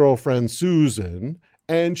my girlfriend, Susan,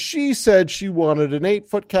 and she said she wanted an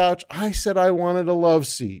 8-foot couch. I said I wanted a love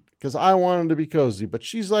seat because I wanted to be cozy, but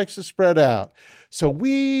she likes to spread out. So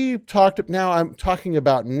we talked, now I'm talking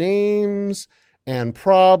about names and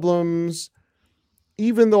problems.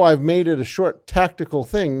 Even though I've made it a short tactical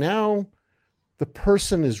thing, now the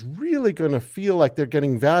person is really going to feel like they're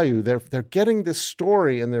getting value. They're getting this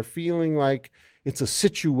story and they're feeling like it's a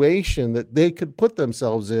situation that they could put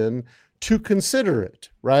themselves in to consider it,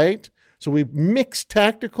 right? So we've mixed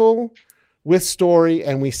tactical with story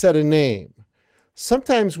and we set a name.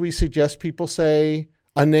 Sometimes we suggest people say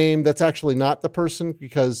a name that's actually not the person,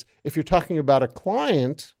 because if you're talking about a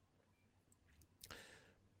client,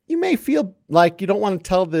 you may feel like you don't want to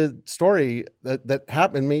tell the story that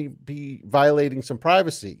happened, may be violating some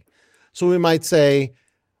privacy. So we might say,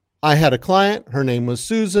 I had a client, her name was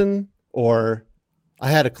Susan, or I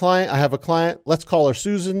have a client, let's call her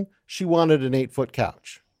Susan. She wanted an 8-foot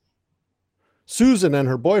couch. Susan and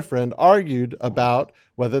her boyfriend argued about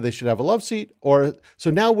whether they should have a love seat, or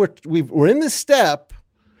so now we're in this step,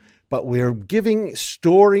 but we're giving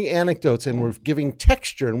story anecdotes and we're giving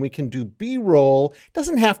texture, and we can do B-roll. It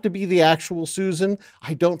doesn't have to be the actual Susan.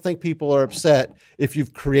 I don't think people are upset if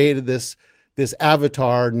you've created this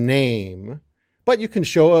avatar name, but you can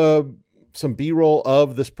show some B-roll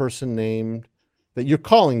of this person named that you're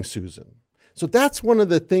calling Susan. So that's one of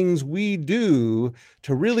the things we do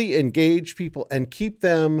to really engage people and keep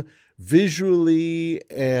them visually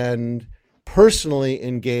and personally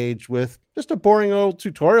engaged with just a boring old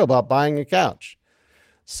tutorial about buying a couch.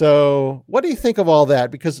 So what do you think of all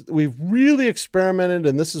that? Because we've really experimented,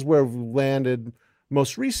 and this is where we've landed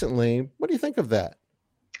most recently. What do you think of that?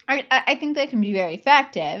 I think that can be very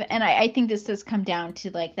effective. And I think this does come down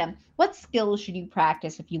to like what skills should you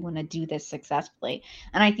practice if you want to do this successfully?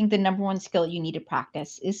 And I think the number one skill you need to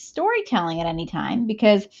practice is storytelling at any time,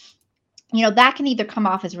 because that can either come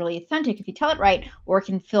off as really authentic if you tell it right, or it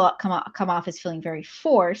can come off as feeling very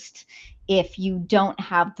forced if you don't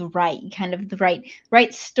have the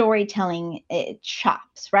right storytelling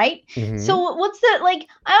chops, right? Mm-hmm. So what's that like?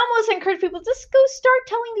 I almost encourage people, just go start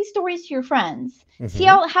telling these stories to your friends. Mm-hmm. See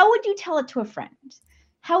how would you tell it to a friend?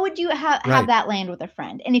 How would you have that land with a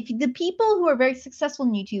friend? And if the people who are very successful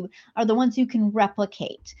on YouTube are the ones who can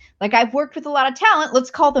replicate, like I've worked with a lot of talent,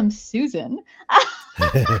 let's call them Susan.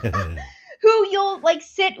 Who you'll like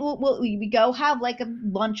sit, we go have like a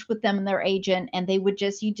lunch with them and their agent, and you'd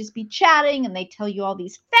just be chatting, and they tell you all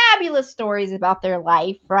these fabulous stories about their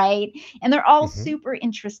life, right? And they're all super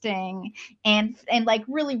interesting and like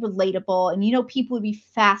really relatable, and people would be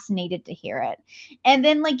fascinated to hear it. And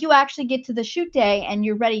then like you actually get to the shoot day and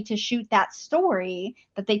you're ready to shoot that story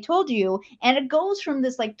that they told you, and it goes from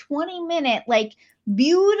this like 20-minute like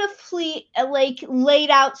beautifully like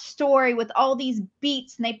laid out story with all these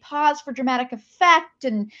beats, and they pause for dramatic effect,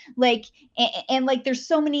 and like there's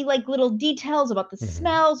so many like little details about the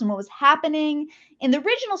smells and what was happening in the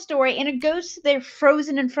original story, and it goes to they're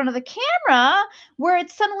frozen in front of the camera, where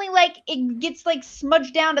it's suddenly like it gets like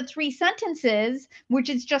smudged down to 3 sentences, which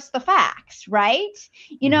is just the facts, right?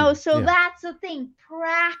 That's the thing.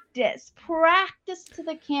 Practice to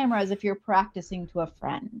the camera as if you're practicing to a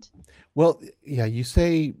friend. Well, yeah, you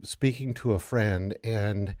say speaking to a friend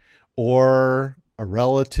or a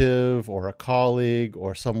relative or a colleague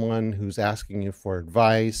or someone who's asking you for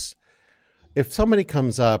advice. If somebody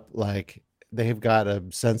comes up like they've got a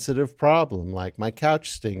sensitive problem, like my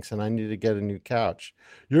couch stinks and I need to get a new couch,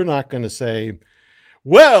 you're not going to say,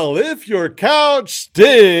 well, if your couch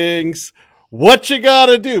stinks, what you got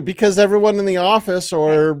to do? Because everyone in the office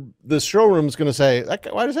or the showroom is going to say,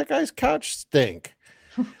 why does that guy's couch stink?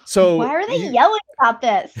 So why are they yelling about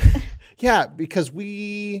this? Yeah, because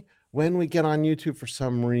when we get on YouTube, for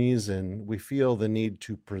some reason, we feel the need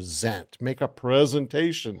to make a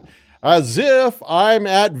presentation as if I'm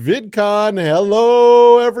at VidCon.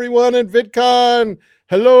 Hello, everyone at VidCon.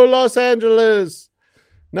 Hello, Los Angeles.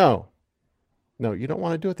 No, you don't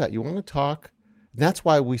want to do it that. You want to talk. That's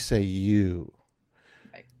why we say you.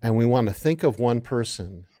 Right. And we want to think of one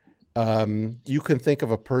person. You can think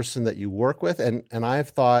of a person that you work with. And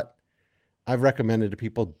I've recommended to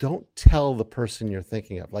people, don't tell the person you're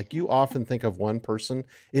thinking of. Like, you often think of one person.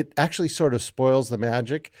 It actually sort of spoils the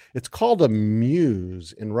magic. It's called a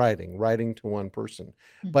muse in writing to one person.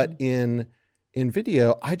 Mm-hmm. But in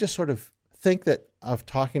video, I just sort of think that of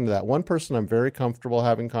talking to that one person I'm very comfortable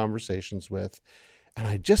having conversations with. And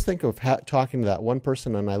I just think of talking to that one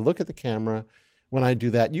person, and I look at the camera when I do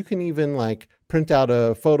that. You can even like print out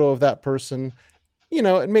a photo of that person.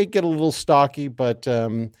 It may get a little stocky, but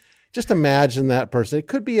just imagine that person. It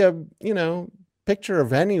could be a, picture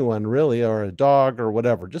of anyone really, or a dog or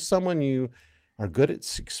whatever, just someone you are good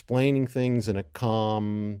at explaining things in a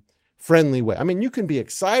calm, friendly way. I mean, you can be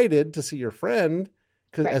excited to see your friend,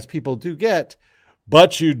 as people do get,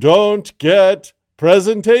 but you don't get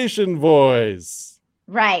presentation voice.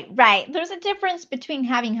 Right. There's a difference between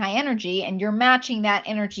having high energy and you're matching that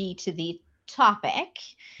energy to the topic,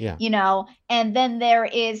 Yeah. and then there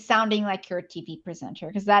is sounding like you're a TV presenter,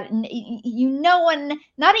 because that, no one,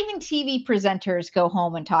 not even TV presenters, go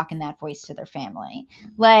home and talk in that voice to their family.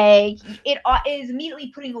 Like, it is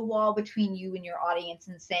immediately putting a wall between you and your audience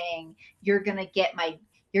and saying, you're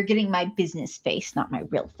getting my business face, not my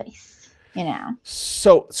real face,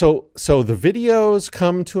 So the videos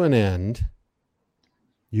come to an end.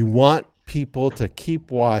 You want people to keep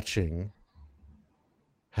watching.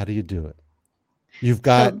 How do you do it? You've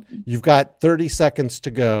got 30 seconds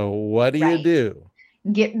to go. What do you do?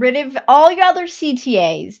 Get rid of all your other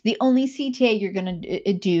CTAs. The only CTA you're going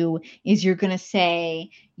to do is you're going to say,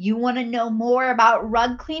 you want to know more about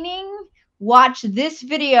rug cleaning? Watch this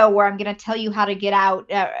video where I'm going to tell you how to get out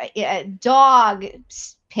dog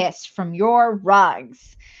piss from your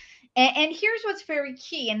rugs. And here's what's very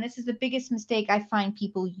key, and this is the biggest mistake I find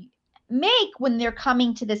people make when they're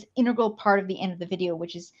coming to this integral part of the end of the video,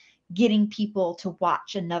 which is getting people to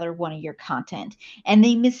watch another one of your content. And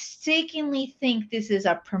they mistakenly think this is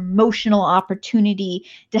a promotional opportunity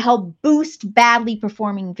to help boost badly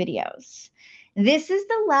performing videos. This is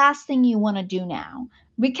the last thing you want to do now,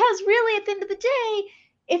 because really at the end of the day,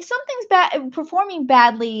 if something's performing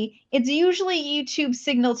badly, it's usually YouTube's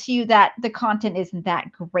signal to you that the content isn't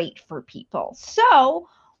that great for people. So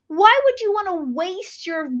why would you want to waste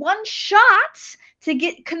your one shot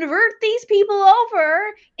to convert these people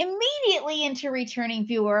over immediately into returning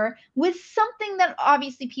viewer with something that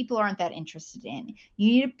obviously people aren't that interested in?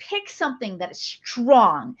 You need to pick something that is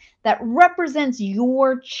strong, that represents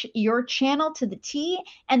your channel to the T,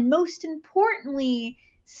 and most importantly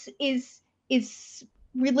is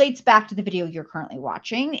relates back to the video you're currently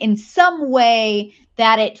watching in some way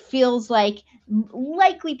that it feels like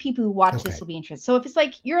likely people who watch this will be interested. So if it's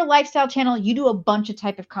like you're a lifestyle channel, you do a bunch of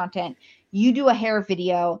type of content, you do a hair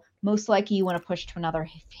video, most likely you want to push to another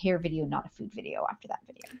hair video, not a food video after that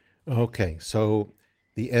video. Okay, so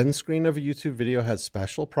the end screen of a YouTube video has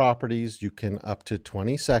special properties. You can up to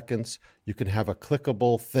 20 seconds. You can have a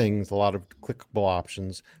clickable things, a lot of clickable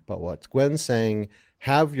options. But what Gwen's saying,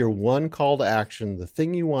 have your one call to action. The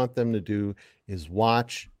thing you want them to do is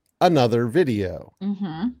watch another video.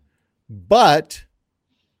 Mm-hmm. But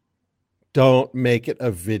don't make it a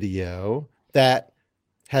video that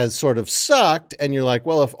has sort of sucked and you're like,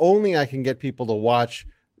 well, if only I can get people to watch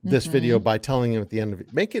this video by telling them at the end of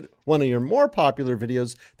it. Make it one of your more popular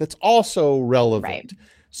videos that's also relevant.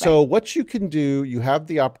 So what you can do, you have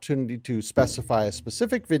the opportunity to specify a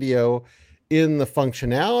specific video in the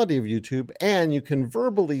functionality of YouTube, and you can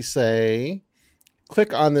verbally say,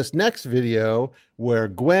 click on this next video where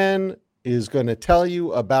Gwen is going to tell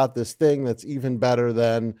you about this thing that's even better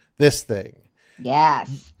than this thing.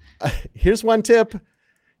 Yes. Here's one tip.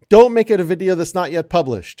 Don't make it a video that's not yet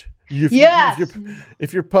published.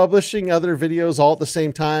 If you're publishing other videos all at the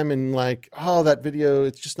same time and like, oh, that video,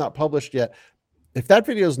 it's just not published yet. If that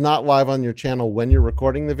video is not live on your channel when you're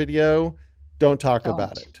recording the video, don't talk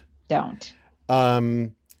about it. Don't.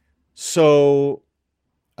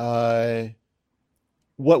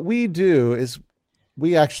 What we do is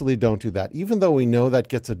we actually don't do that. Even though we know that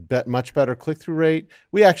gets a much better click-through rate,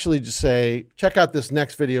 we actually just say, check out this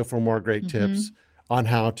next video for more great tips on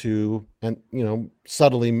how to, and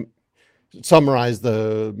subtly summarize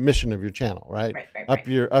the mission of your channel, right? Up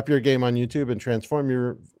your game on YouTube and transform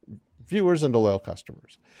your viewers into loyal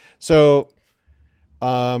customers. So,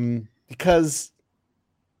 because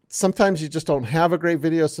sometimes you just don't have a great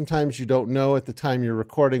video. Sometimes you don't know at the time you're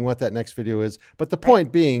recording what that next video is. But the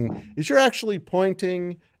point being is you're actually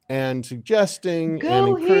pointing and suggesting and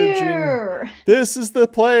encouraging. This is the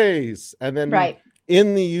place. And then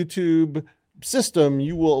in the YouTube system,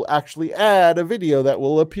 you will actually add a video that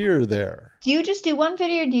will appear there. Do you just do one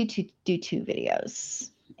video, or do you do two videos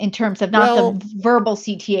in terms of not the verbal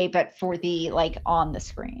CTA, but for the on the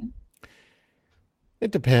screen?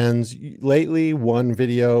 It depends. Lately, one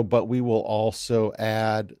video, but we will also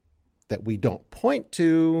add that we don't point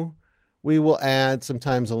to. We will add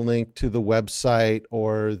sometimes a link to the website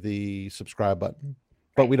or the subscribe button,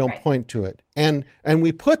 but we don't point to it. And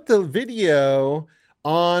we put the video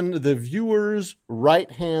on the viewer's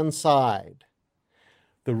right-hand side.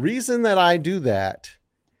 The reason that I do that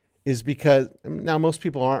is because now most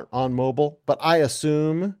people aren't on mobile, but I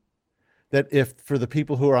assume that if for the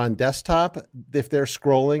people who are on desktop, if they're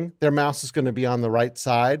scrolling, their mouse is going to be on the right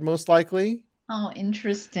side, most likely. Oh,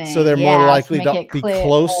 interesting. So they're more likely to be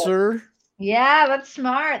closer. Yeah, that's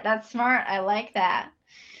smart. That's smart. I like that.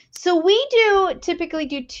 So we typically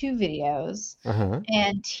do two videos.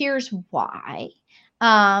 And here's why.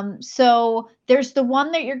 So there's the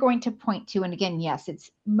one that you're going to point to. And again, yes,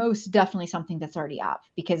 it's most definitely something that's already up,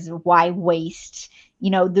 because why waste,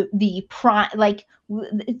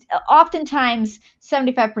 oftentimes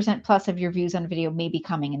 75% plus of your views on a video may be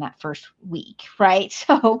coming in that first week, right?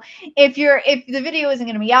 So if the video isn't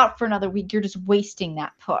going to be out for another week, you're just wasting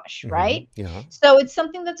that push, right? Yeah. So it's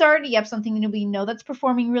something that's already up, something that we know that's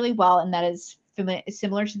performing really well, and that is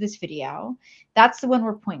similar to this video. That's the one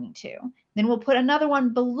we're pointing to. Then we'll put another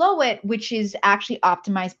one below it, which is actually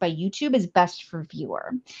optimized by YouTube as best for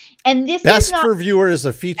viewer. And this best is not for viewer is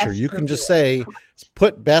a feature. You can just say,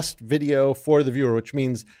 put best video for the viewer, which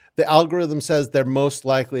means the algorithm says they're most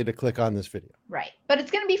likely to click on this video. Right. But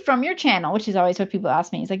it's going to be from your channel, which is always what people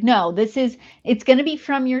ask me. It's like, no, it's going to be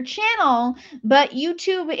from your channel, but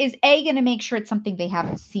YouTube is going to make sure it's something they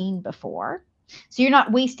haven't seen before. So you're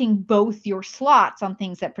not wasting both your slots on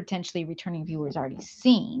things that potentially returning viewers already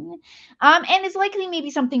seen. And it's likely maybe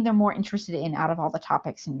something they're more interested in out of all the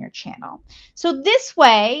topics in your channel. So this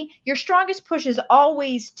way, your strongest push is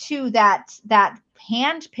always to that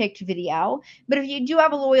hand-picked video. But if you do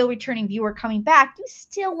have a loyal returning viewer coming back, you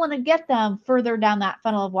still want to get them further down that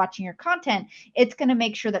funnel of watching your content. It's going to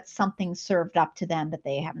make sure that something's served up to them that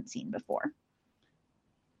they haven't seen before.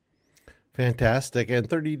 Fantastic. And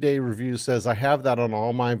 30-day review says, I have that on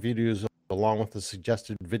all my videos along with a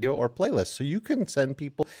suggested video or playlist. So you can send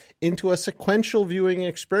people into a sequential viewing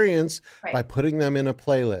experience by putting them in a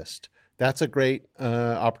playlist. That's a great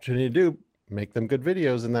opportunity to do. Make them good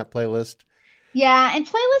videos in that playlist. Yeah, and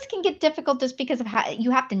playlists can get difficult just because of how you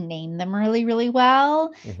have to name them really, really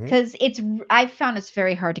well. Because I've found it's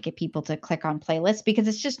very hard to get people to click on playlists because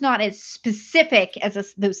it's just not as specific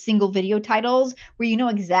as those single video titles where you know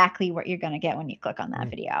exactly what you're going to get when you click on that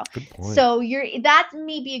video. Good point. So that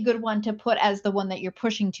may be a good one to put as the one that you're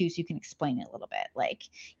pushing to, so you can explain it a little bit. Like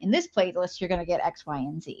in this playlist, you're going to get X, Y,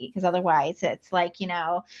 and Z, because otherwise it's like,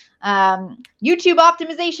 YouTube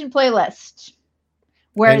optimization playlist.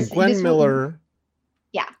 Whereas and Gwen Miller,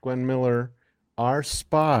 yeah, Gwen Miller, our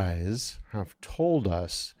spies have told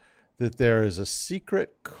us that there is a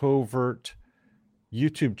secret covert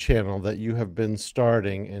YouTube channel that you have been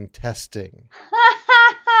starting and testing,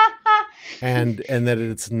 and that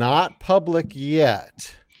it's not public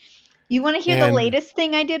yet. You want to hear the latest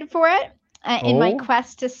thing I did for it in my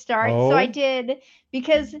quest to start? So I did,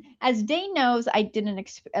 because as Dane knows, I did a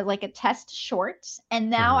test short, and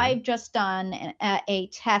now I've just done a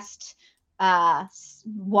test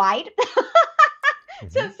wide.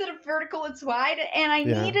 So instead of vertical, it's wide, and I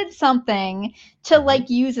needed something to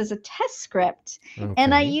use as a test script.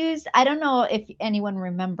 And I don't know if anyone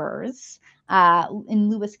remembers, in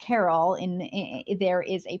Lewis Carroll, there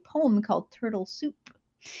is a poem called Turtle Soup,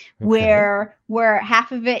 where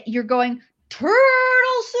half of it you're going,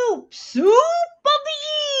 turtle soup, soup of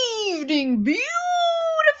the evening, beautiful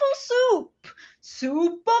soup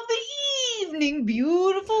of the evening,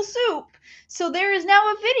 beautiful soup. So there is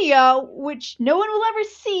now a video, which no one will ever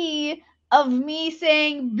see, of me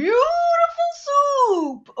saying beautiful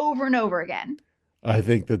soup over and over again. I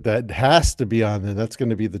think that has to be on there. That's going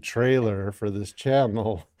to be the trailer for this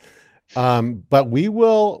channel. But we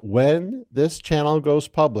will, when this channel goes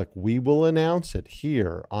public, we will announce it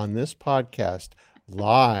here on this podcast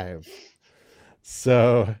live.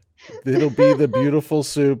 So it'll be the Beautiful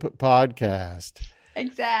Soup podcast.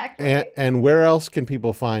 Exactly. And where else can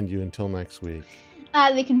people find you until next week?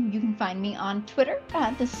 You can find me on Twitter.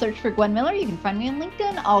 Just search for Gwen Miller. You can find me on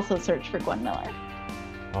LinkedIn. Also search for Gwen Miller.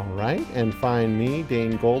 All right. And find me,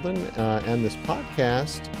 Dane Golden, and this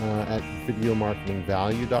podcast at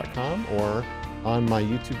videomarketingvalue.com or on my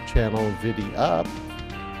YouTube channel, VidiUp,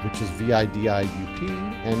 which is VIDIUP.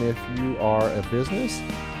 And if you are a business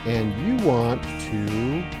and you want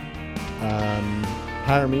to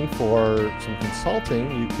hire me for some consulting,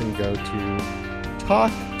 you can go to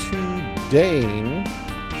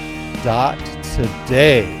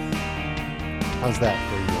talktodane.today. How's that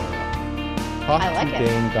for you?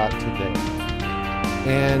 Talktodane.today.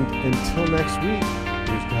 And until next week,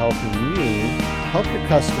 here's to helping you help your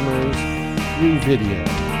customers through video.